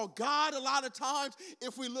we call God, a lot of times,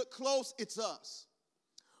 if we look close, it's us.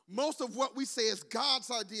 Most of what we say is God's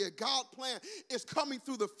idea, God's plan, is coming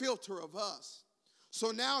through the filter of us. So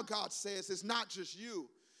now God says it's not just you.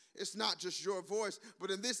 It's not just your voice, but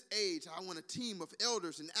in this age, I want a team of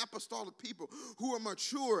elders and apostolic people who are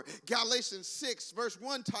mature, Galatians 6, verse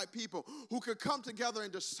 1 type people who could come together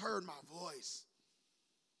and discern my voice.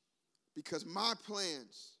 Because my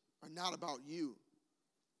plans are not about you.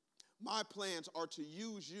 My plans are to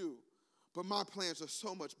use you, but my plans are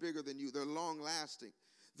so much bigger than you. They're long-lasting.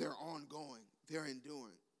 They're ongoing. They're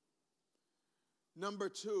enduring. Number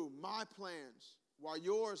 2, my plans, while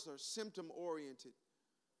yours are symptom-oriented,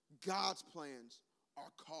 God's plans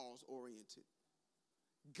are cause-oriented.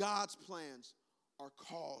 God's plans are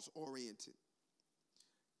cause-oriented.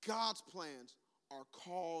 God's plans are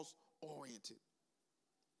cause-oriented.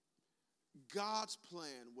 God's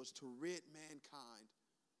plan was to rid mankind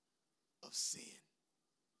of sin.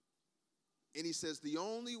 And he says the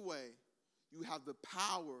only way you have the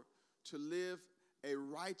power to live a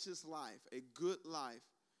righteous life, a good life,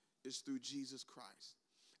 is through Jesus Christ.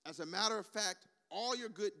 As a matter of fact, all your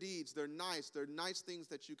good deeds, they're nice things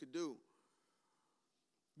that you could do.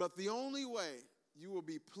 But the only way you will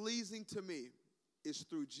be pleasing to me is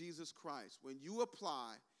through Jesus Christ. When you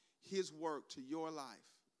apply his work to your life,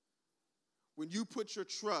 when you put your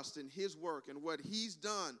trust in his work and what he's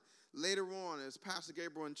done later on, as Pastor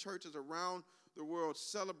Gabriel and churches around the world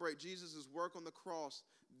celebrate Jesus' work on the cross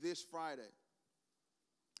this Friday.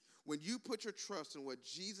 When you put your trust in what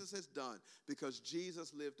Jesus has done, because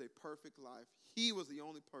Jesus lived a perfect life, he was the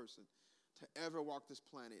only person to ever walk this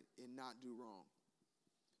planet and not do wrong.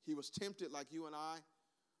 He was tempted like you and I,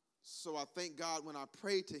 so I thank God when I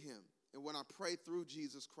pray to him and when I pray through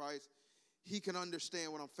Jesus Christ, he can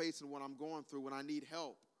understand what I'm facing, what I'm going through, when I need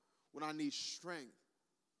help, when I need strength.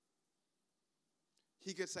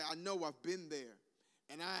 He can say, I know I've been there,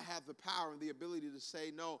 and I have the power and the ability to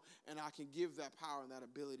say no, and I can give that power and that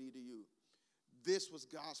ability to you. This was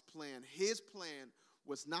God's plan. His plan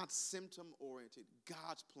was not symptom-oriented.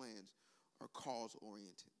 God's plans are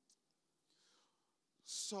cause-oriented.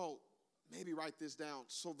 So, maybe write this down.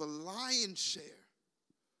 So the lion's share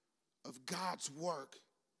of God's work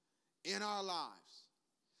in our lives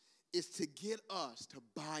is to get us to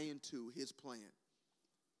buy into his plan.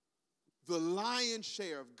 The lion's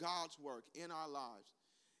share of God's work in our lives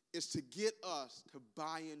is to get us to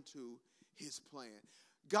buy into his plan.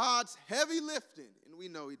 God's heavy lifting, and we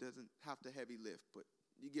know he doesn't have to heavy lift, but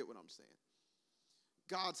you get what I'm saying.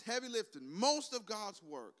 God's heavy lifting, most of God's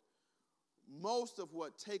work, most of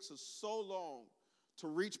what takes us so long to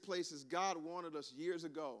reach places God wanted us years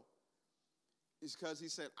ago is because he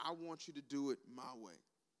said, I want you to do it my way.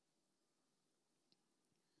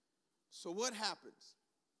 So what happens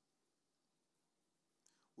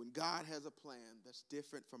when God has a plan that's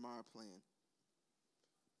different from our plan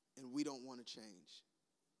and we don't want to change?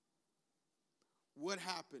 What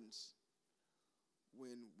happens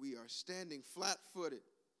when we are standing flat-footed,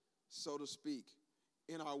 so to speak,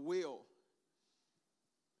 in our will?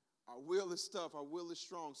 Our will is tough. Our will is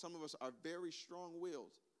strong. Some of us are very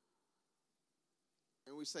strong-willed.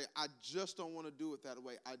 And we say, I just don't want to do it that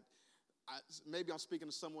way. Maybe I'm speaking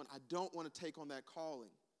to someone, I don't want to take on that calling.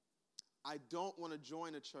 I don't want to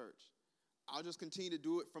join a church. I'll just continue to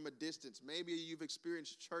do it from a distance. Maybe you've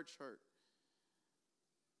experienced church hurt.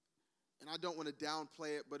 And I don't want to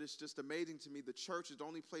downplay it, but it's just amazing to me. The church is the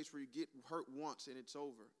only place where you get hurt once and it's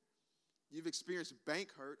over. You've experienced bank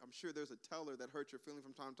hurt. I'm sure there's a teller that hurt your feeling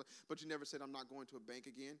from time to time, but you never said, I'm not going to a bank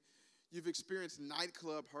again. You've experienced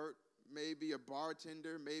nightclub hurt. Maybe a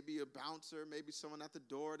bartender, maybe a bouncer, maybe someone at the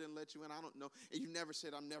door didn't let you in. I don't know. And you never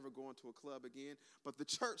said, I'm never going to a club again. But the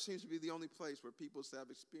church seems to be the only place where people say, I've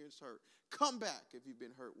experienced hurt. Come back if you've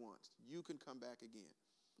been hurt once. You can come back again.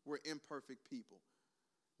 We're imperfect people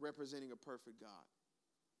representing a perfect God.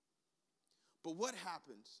 But what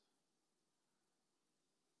happens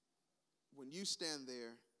when you stand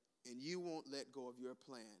there and you won't let go of your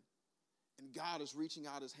plan and God is reaching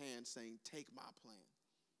out his hand saying, take my plan?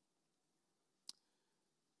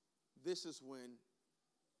 This is when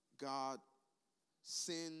God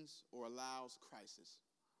sends or allows crisis.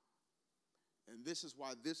 And this is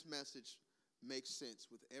why this message makes sense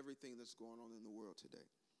with everything that's going on in the world today.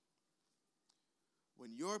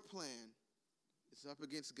 When your plan is up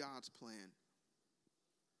against God's plan,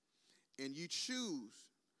 and you choose,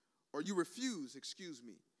 or you refuse,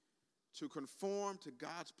 to conform to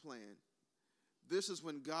God's plan, this is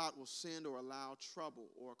when God will send or allow trouble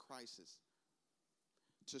or a crisis.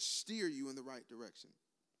 to steer you in the right direction.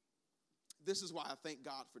 This is why I thank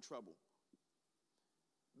God for trouble.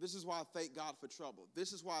 This is why I thank God for trouble.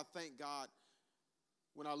 This is why I thank God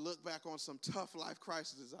when I look back on some tough life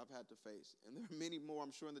crises I've had to face. And there are many more,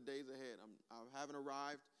 I'm sure, in the days ahead. I haven't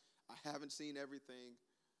arrived. I haven't seen everything.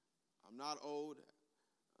 I'm not old.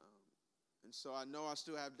 And so I know I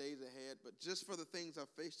still have days ahead. But just for the things I've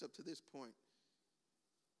faced up to this point,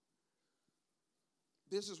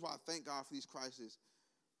 this is why I thank God for these crises.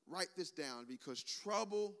 Write this down, because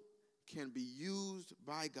trouble can be used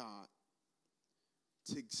by God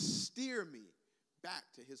to steer me back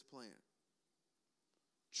to his plan.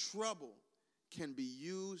 Trouble can be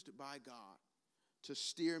used by God to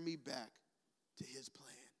steer me back to his plan.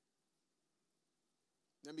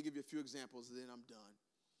 Let me give you a few examples, and then I'm done.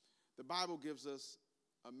 The Bible gives us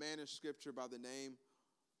a man in Scripture by the name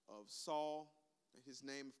of Saul. His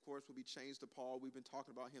name, of course, will be changed to Paul. We've been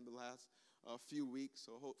talking about him the last few weeks,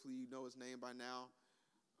 so hopefully you know his name by now.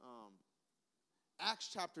 Acts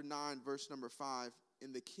chapter 9, verse number 5,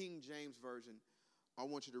 in the King James Version. I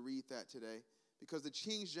want you to read that today, because the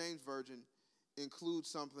King James Version includes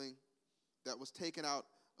something that was taken out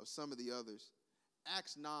of some of the others.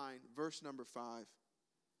 Acts 9, verse number 5,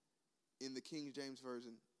 in the King James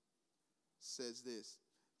Version says this.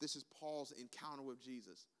 This is Paul's encounter with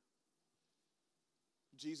Jesus.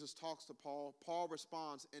 Jesus talks to Paul. Paul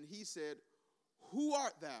responds, and he said, "Who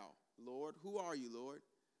art thou, Lord? Who are you, Lord?"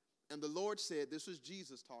 And the Lord said, this was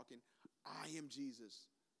Jesus talking, "I am Jesus,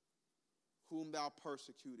 whom thou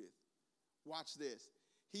persecutest." Watch this.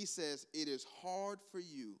 He says, "It is hard for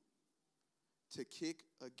you to kick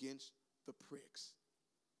against the pricks."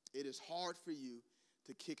 It is hard for you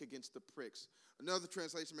to kick against the pricks. Another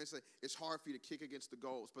translation may say, it's hard for you to kick against the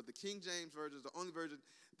goals. But the King James Version is the only version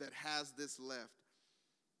that has this left.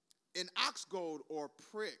 An ox goad, or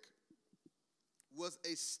prick, was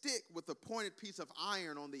a stick with a pointed piece of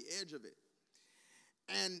iron on the edge of it.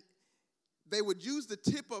 And they would use the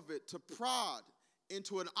tip of it to prod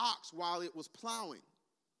into an ox while it was plowing.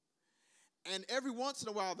 And every once in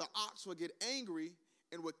a while, the ox would get angry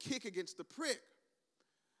and would kick against the prick,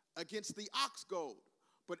 against the ox goad.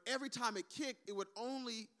 But every time it kicked, it would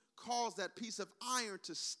only cause that piece of iron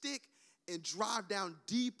to stick and drive down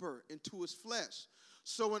deeper into his flesh.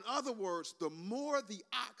 So in other words, the more the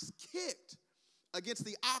ox kicked against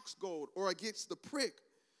the ox goad or against the prick,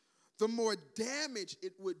 the more damage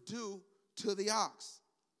it would do to the ox.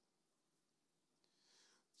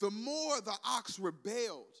 The more the ox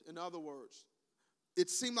rebelled, in other words, it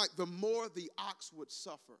seemed like the more the ox would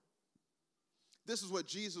suffer. This is what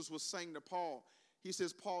Jesus was saying to Paul. He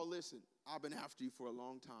says, "Paul, listen, I've been after you for a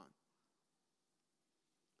long time.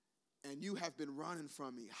 And you have been running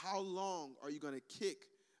from me. How long are you going to kick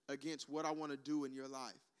against what I want to do in your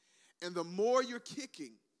life? And the more you're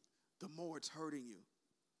kicking, the more it's hurting you.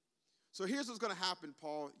 So here's what's going to happen,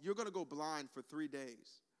 Paul. You're going to go blind for 3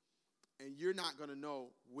 days. And you're not going to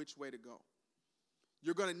know which way to go.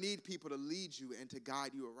 You're going to need people to lead you and to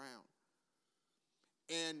guide you around.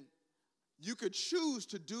 And you could choose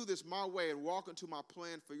to do this my way and walk into my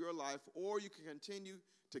plan for your life, or you can continue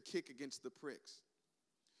to kick against the pricks.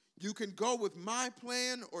 You can go with my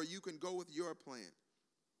plan, or you can go with your plan.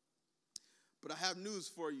 But I have news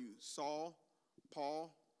for you, Saul,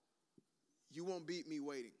 Paul. You won't beat me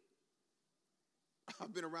waiting.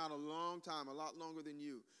 I've been around a long time, a lot longer than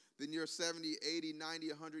you. Than your 70, 80, 90,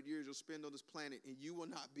 100 years you'll spend on this planet, and you will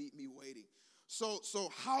not beat me waiting. So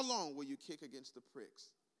how long will you kick against the pricks?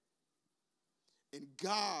 And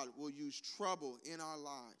God will use trouble in our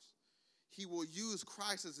lives. He will use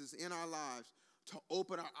crises in our lives to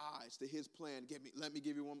open our eyes to his plan. Let me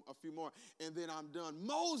give you a few more, and then I'm done.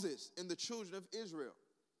 Moses and the children of Israel.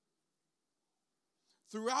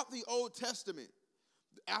 Throughout the Old Testament,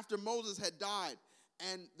 after Moses had died,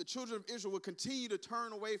 and the children of Israel would continue to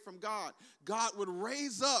turn away from God, God would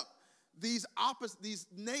raise up these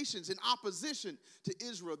nations in opposition to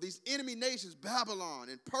Israel, these enemy nations, Babylon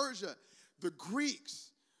and Persia, the Greeks.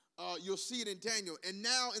 You'll see it in Daniel. And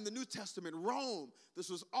now in the New Testament, Rome. This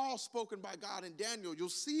was all spoken by God in Daniel. You'll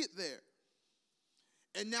see it there.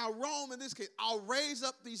 And now Rome, in this case, I'll raise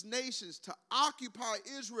up these nations to occupy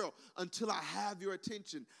Israel until I have your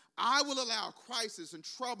attention. I will allow crisis and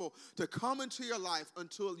trouble to come into your life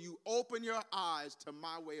until you open your eyes to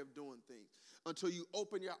my way of doing things, until you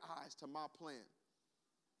open your eyes to my plan.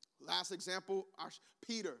 Last example,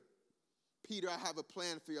 Peter. Peter, I have a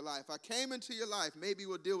plan for your life. I came into your life. Maybe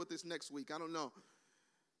we'll deal with this next week. I don't know.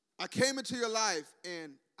 I came into your life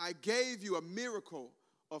and I gave you a miracle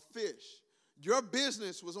of fish. Your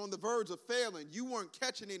business was on the verge of failing. You weren't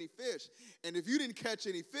catching any fish. And if you didn't catch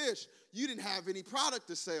any fish, you didn't have any product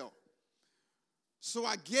to sell. So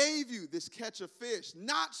I gave you this catch of fish,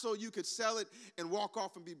 not so you could sell it and walk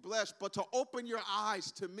off and be blessed, but to open your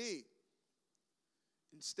eyes to me.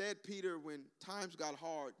 Instead, Peter, when times got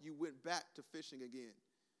hard, you went back to fishing again.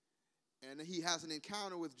 And he has an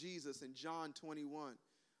encounter with Jesus in John 21,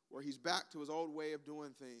 where he's back to his old way of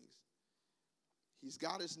doing things. He's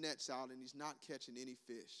got his nets out and he's not catching any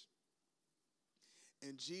fish.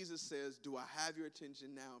 And Jesus says, do I have your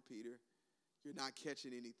attention now, Peter? You're not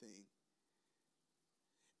catching anything.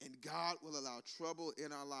 And God will allow trouble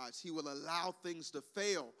in our lives. He will allow things to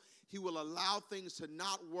fail. He will allow things to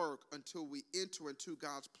not work until we enter into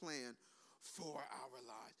God's plan for our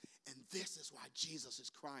lives. And this is why Jesus is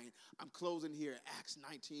crying. I'm closing here,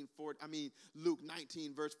 Luke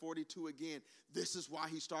 19, verse 42 again. This is why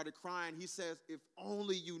he started crying. He says, if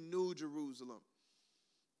only you knew, Jerusalem,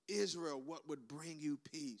 Israel, what would bring you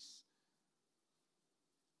peace.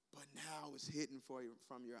 But now it's hidden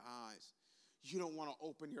from your eyes. You don't want to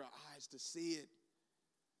open your eyes to see it.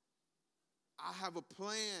 I have a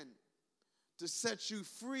plan to set you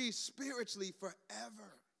free spiritually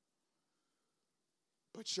forever.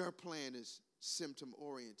 But your plan is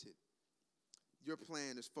symptom-oriented. Your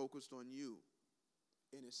plan is focused on you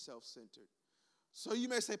and is self-centered. So you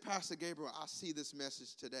may say, Pastor Gabriel, I see this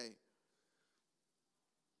message today.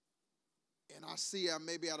 And I see I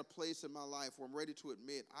may be at a place in my life where I'm ready to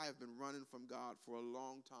admit I have been running from God for a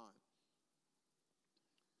long time.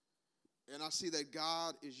 And I see that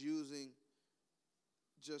God is using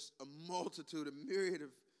just a multitude, a myriad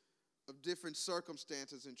of different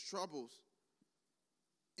circumstances and troubles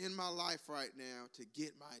in my life right now to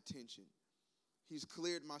get my attention. He's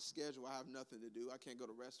cleared my schedule. I have nothing to do. I can't go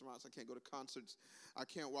to restaurants. I can't go to concerts. I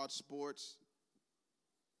can't watch sports.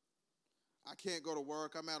 I can't go to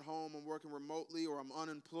work. I'm at home. I'm working remotely or I'm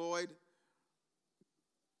unemployed.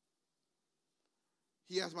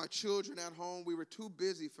 He has my children at home. We were too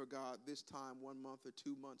busy for God this time 1 month or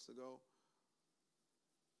 2 months ago.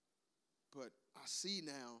 But I see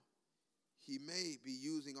now he may be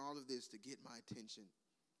using all of this to get my attention.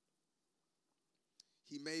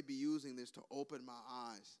 He may be using this to open my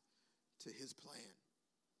eyes to his plan.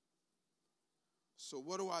 So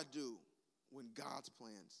what do I do when God's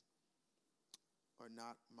plans are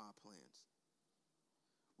not my plans?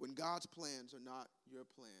 When God's plans are not your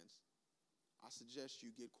plans, I suggest you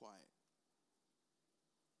get quiet.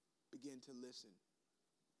 Begin to listen.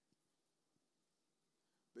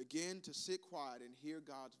 Begin to sit quiet and hear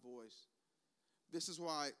God's voice. This is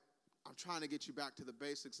why I'm trying to get you back to the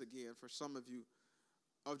basics again for some of you,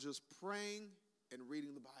 of just praying and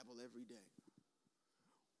reading the Bible every day,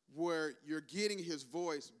 where you're getting his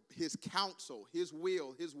voice, his counsel, his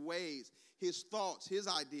will, his ways, his thoughts, his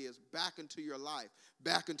ideas back into your life,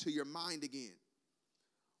 back into your mind again,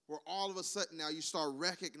 where all of a sudden now you start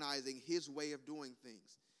recognizing his way of doing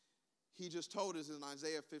things. He just told us in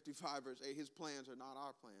Isaiah 55, verse 8, his plans are not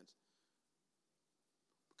our plans.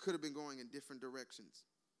 Could have been going in different directions.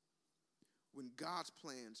 When God's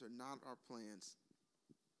plans are not our plans,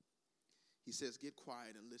 he says, get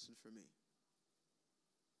quiet and listen for me.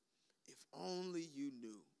 If only you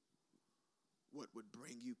knew what would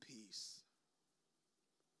bring you peace.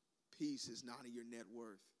 Peace is not in your net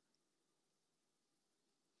worth.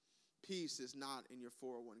 Peace is not in your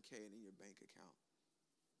 401k and in your bank account.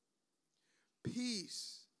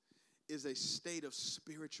 Peace is a state of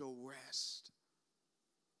spiritual rest.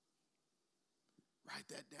 Write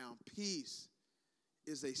that down. Peace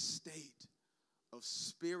is a state of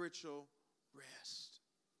spiritual rest.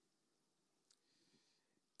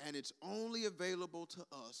 And it's only available to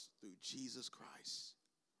us through Jesus Christ.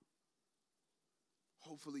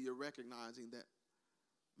 Hopefully you're recognizing that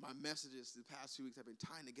my messages the past few weeks have been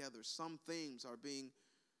tying together. Some themes are being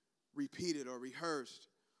repeated or rehearsed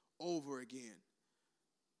over again.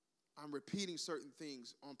 I'm repeating certain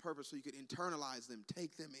things on purpose so you could internalize them,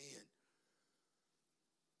 take them in.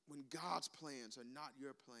 When God's plans are not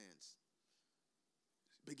your plans,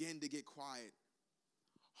 begin to get quiet.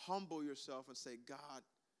 Humble yourself and say, God,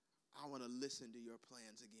 I want to listen to your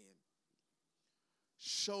plans again.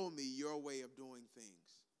 Show me your way of doing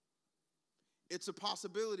things. It's a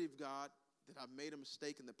possibility of God that I've made a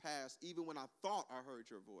mistake in the past, even when I thought I heard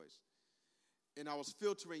your voice. And I was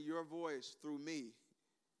filtering your voice through me.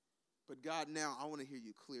 But God, now I want to hear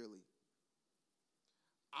you clearly.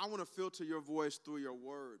 I want to filter your voice through your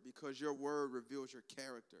word because your word reveals your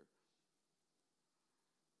character.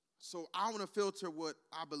 So I want to filter what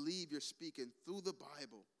I believe you're speaking through the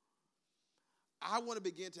Bible. I want to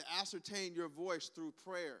begin to ascertain your voice through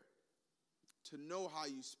prayer. to know how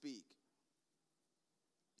you speak.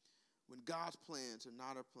 When God's plans are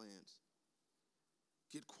not our plans,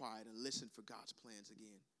 get quiet and listen for God's plans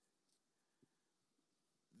again.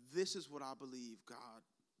 This is what I believe God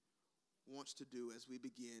wants to do as we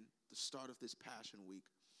begin the start of this Passion Week.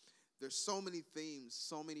 There's so many themes,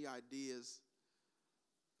 so many ideas,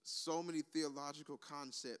 so many theological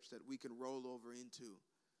concepts that we can roll over into.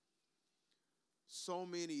 So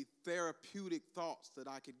many therapeutic thoughts that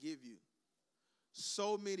I could give you.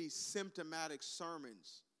 So many symptomatic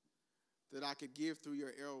sermons that I could give through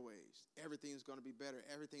your airways. Everything's going to be better.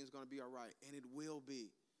 Everything's going to be all right. And it will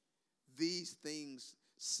be. These things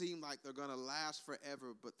seem like they're going to last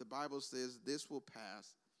forever, but the Bible says this will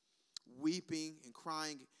pass. Weeping and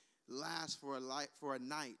crying lasts for a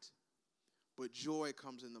night, but joy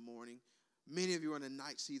comes in the morning. Many of you are in a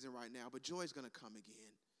night season right now, but joy is going to come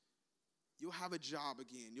again. You'll have a job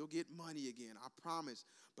again. You'll get money again, I promise.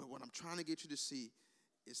 But what I'm trying to get you to see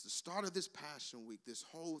is the start of this Passion Week, this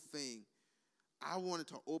whole thing. I wanted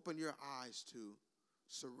to open your eyes to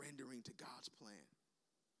surrendering to God's plan.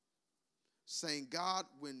 Saying, God,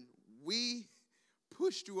 when we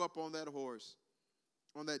pushed you up on that horse,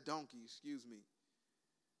 on that donkey,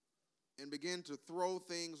 and began to throw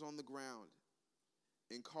things on the ground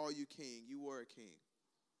and call you king, you were a king.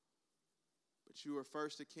 But you were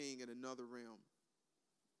first a king in another realm,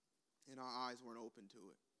 and our eyes weren't open to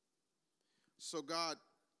it. So God,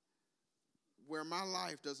 where my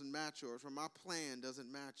life doesn't match yours, where my plan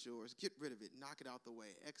doesn't match yours, get rid of it, knock it out the way,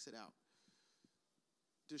 exit out.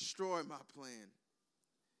 Destroy my plan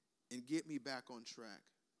and get me back on track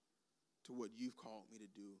to what you've called me to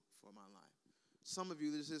do for my life. Some of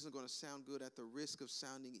you, this isn't going to sound good at the risk of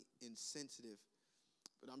sounding insensitive,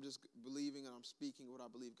 but I'm just believing and I'm speaking what I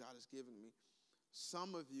believe God has given me.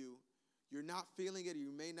 Some of you, you're not feeling it.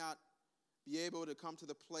 You may not be able to come to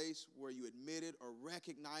the place where you admit it or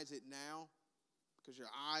recognize it now because your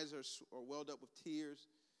eyes are welled up with tears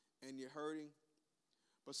and you're hurting.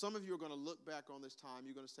 But some of you are going to look back on this time.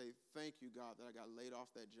 You're going to say, thank you, God, that I got laid off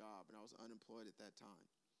that job and I was unemployed at that time.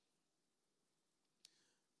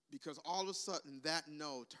 Because all of a sudden, that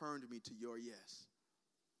no turned me to your yes.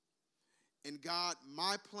 And God,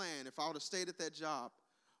 my plan, if I would have stayed at that job,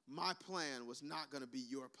 my plan was not going to be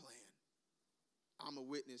your plan. I'm a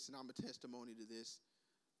witness and I'm a testimony to this.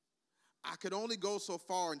 I could only go so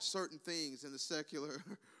far in certain things in the secular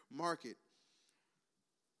market.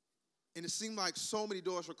 And it seemed like so many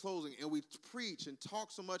doors were closing. And we preach and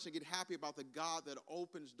talk so much and get happy about the God that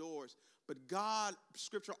opens doors. But God,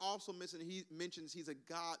 Scripture also mentions He's a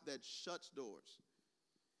God that shuts doors.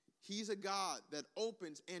 He's a God that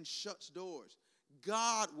opens and shuts doors.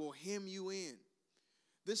 God will hem you in.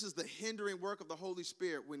 This is the hindering work of the Holy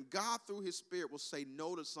Spirit. When God, through His Spirit, will say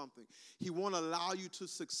no to something, He won't allow you to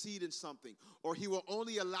succeed in something, or He will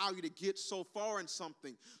only allow you to get so far in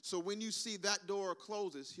something. So when you see that door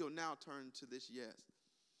closes, He'll now turn to this yes.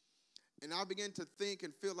 And I began to think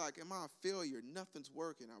and feel like, am I a failure? Nothing's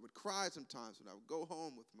working. I would cry sometimes when I would go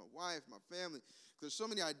home with my wife, my family. There's so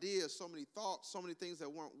many ideas, so many thoughts, so many things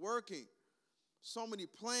that weren't working, so many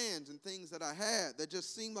plans and things that I had that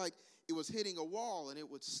just seemed like it was hitting a wall and it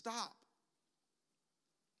would stop.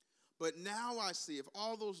 But now I see if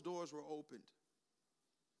all those doors were opened,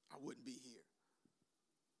 I wouldn't be here.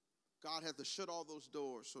 God had to shut all those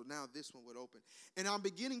doors, so now this one would open. And I'm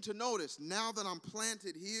beginning to notice, now that I'm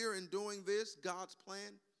planted here and doing this, God's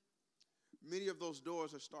plan, many of those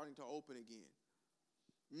doors are starting to open again.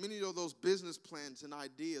 Many of those business plans and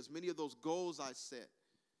ideas, many of those goals I set,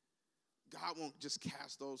 God won't just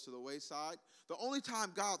cast those to the wayside. The only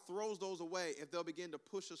time God throws those away if they'll begin to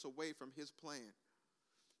push us away from His plan.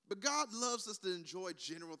 But God loves us to enjoy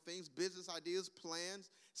general things, business ideas, plans,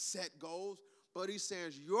 set goals. But He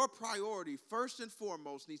says your priority, first and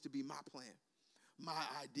foremost, needs to be my plan, my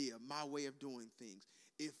idea, my way of doing things.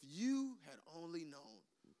 If you had only known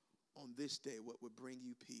on this day what would bring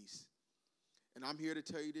you peace. And I'm here to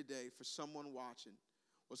tell you today, for someone watching,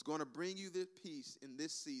 what's going to bring you this peace in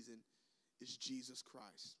this season is Jesus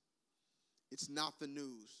Christ. It's not the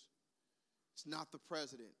news. It's not the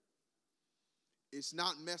president. It's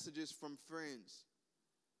not messages from friends.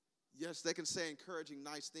 Yes, they can say encouraging,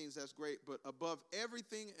 nice things. That's great. But above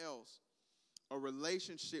everything else, a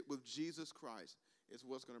relationship with Jesus Christ is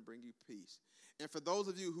what's going to bring you peace. And for those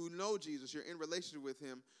of you who know Jesus, you're in relationship with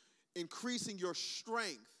Him, increasing your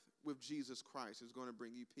strength with Jesus Christ is going to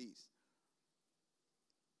bring you peace.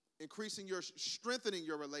 Strengthening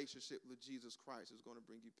your relationship with Jesus Christ is going to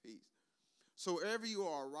bring you peace. So wherever you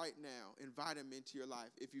are right now, invite Him into your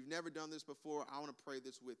life. If you've never done this before, I want to pray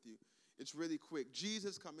this with you. It's really quick.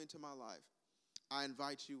 Jesus, come into my life. I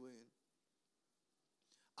invite you in.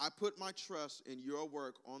 I put my trust in your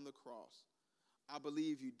work on the cross. I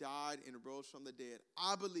believe you died and rose from the dead.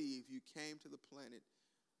 I believe you came to the planet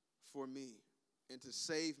for me and to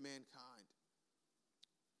save mankind.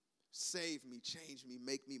 Save me, change me,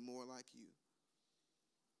 make me more like you.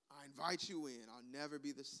 I invite you in. I'll never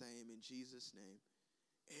be the same. In Jesus' name,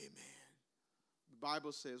 amen. The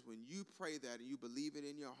Bible says when you pray that and you believe it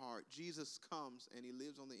in your heart, Jesus comes and he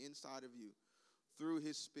lives on the inside of you through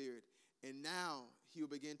his Spirit. And now he'll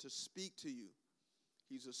begin to speak to you.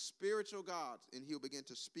 He's a spiritual God, and he'll begin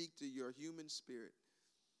to speak to your human spirit.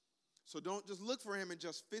 So don't just look for him in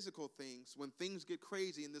just physical things. When things get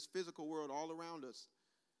crazy in this physical world all around us,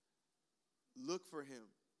 look for him.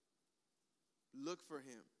 Look for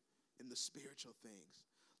him in the spiritual things.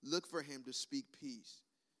 Look for him to speak peace.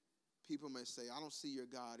 People may say, I don't see your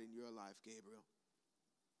God in your life, Gabriel.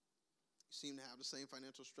 You seem to have the same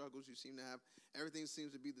financial struggles. You seem to have, everything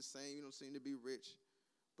seems to be the same. You don't seem to be rich.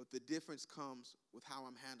 But the difference comes with how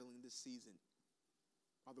I'm handling this season.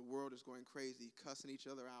 While the world is going crazy, cussing each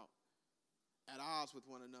other out, at odds with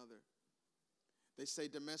one another. They say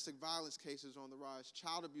domestic violence cases on the rise,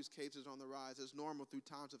 child abuse cases on the rise as normal through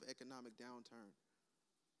times of economic downturn.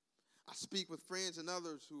 I speak with friends and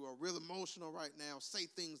others who are real emotional right now, say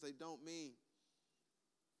things they don't mean.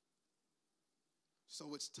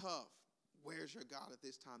 So it's tough. Where's your God at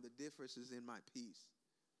this time? The difference is in my peace.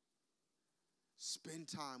 Spend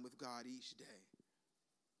time with God each day.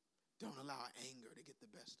 Don't allow anger to get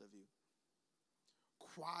the best of you.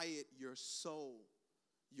 Quiet your soul,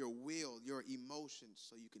 your will, your emotions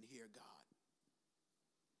so you can hear God.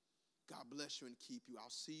 God bless you and keep you. I'll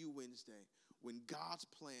see you Wednesday. When God's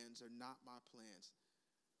plans are not my plans,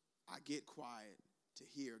 I get quiet to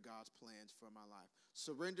hear God's plans for my life.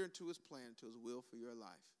 Surrender to his plan, to his will for your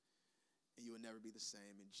life, and you will never be the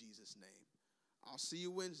same in Jesus' name. I'll see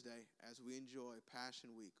you Wednesday as we enjoy Passion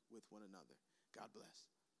Week with one another. God bless.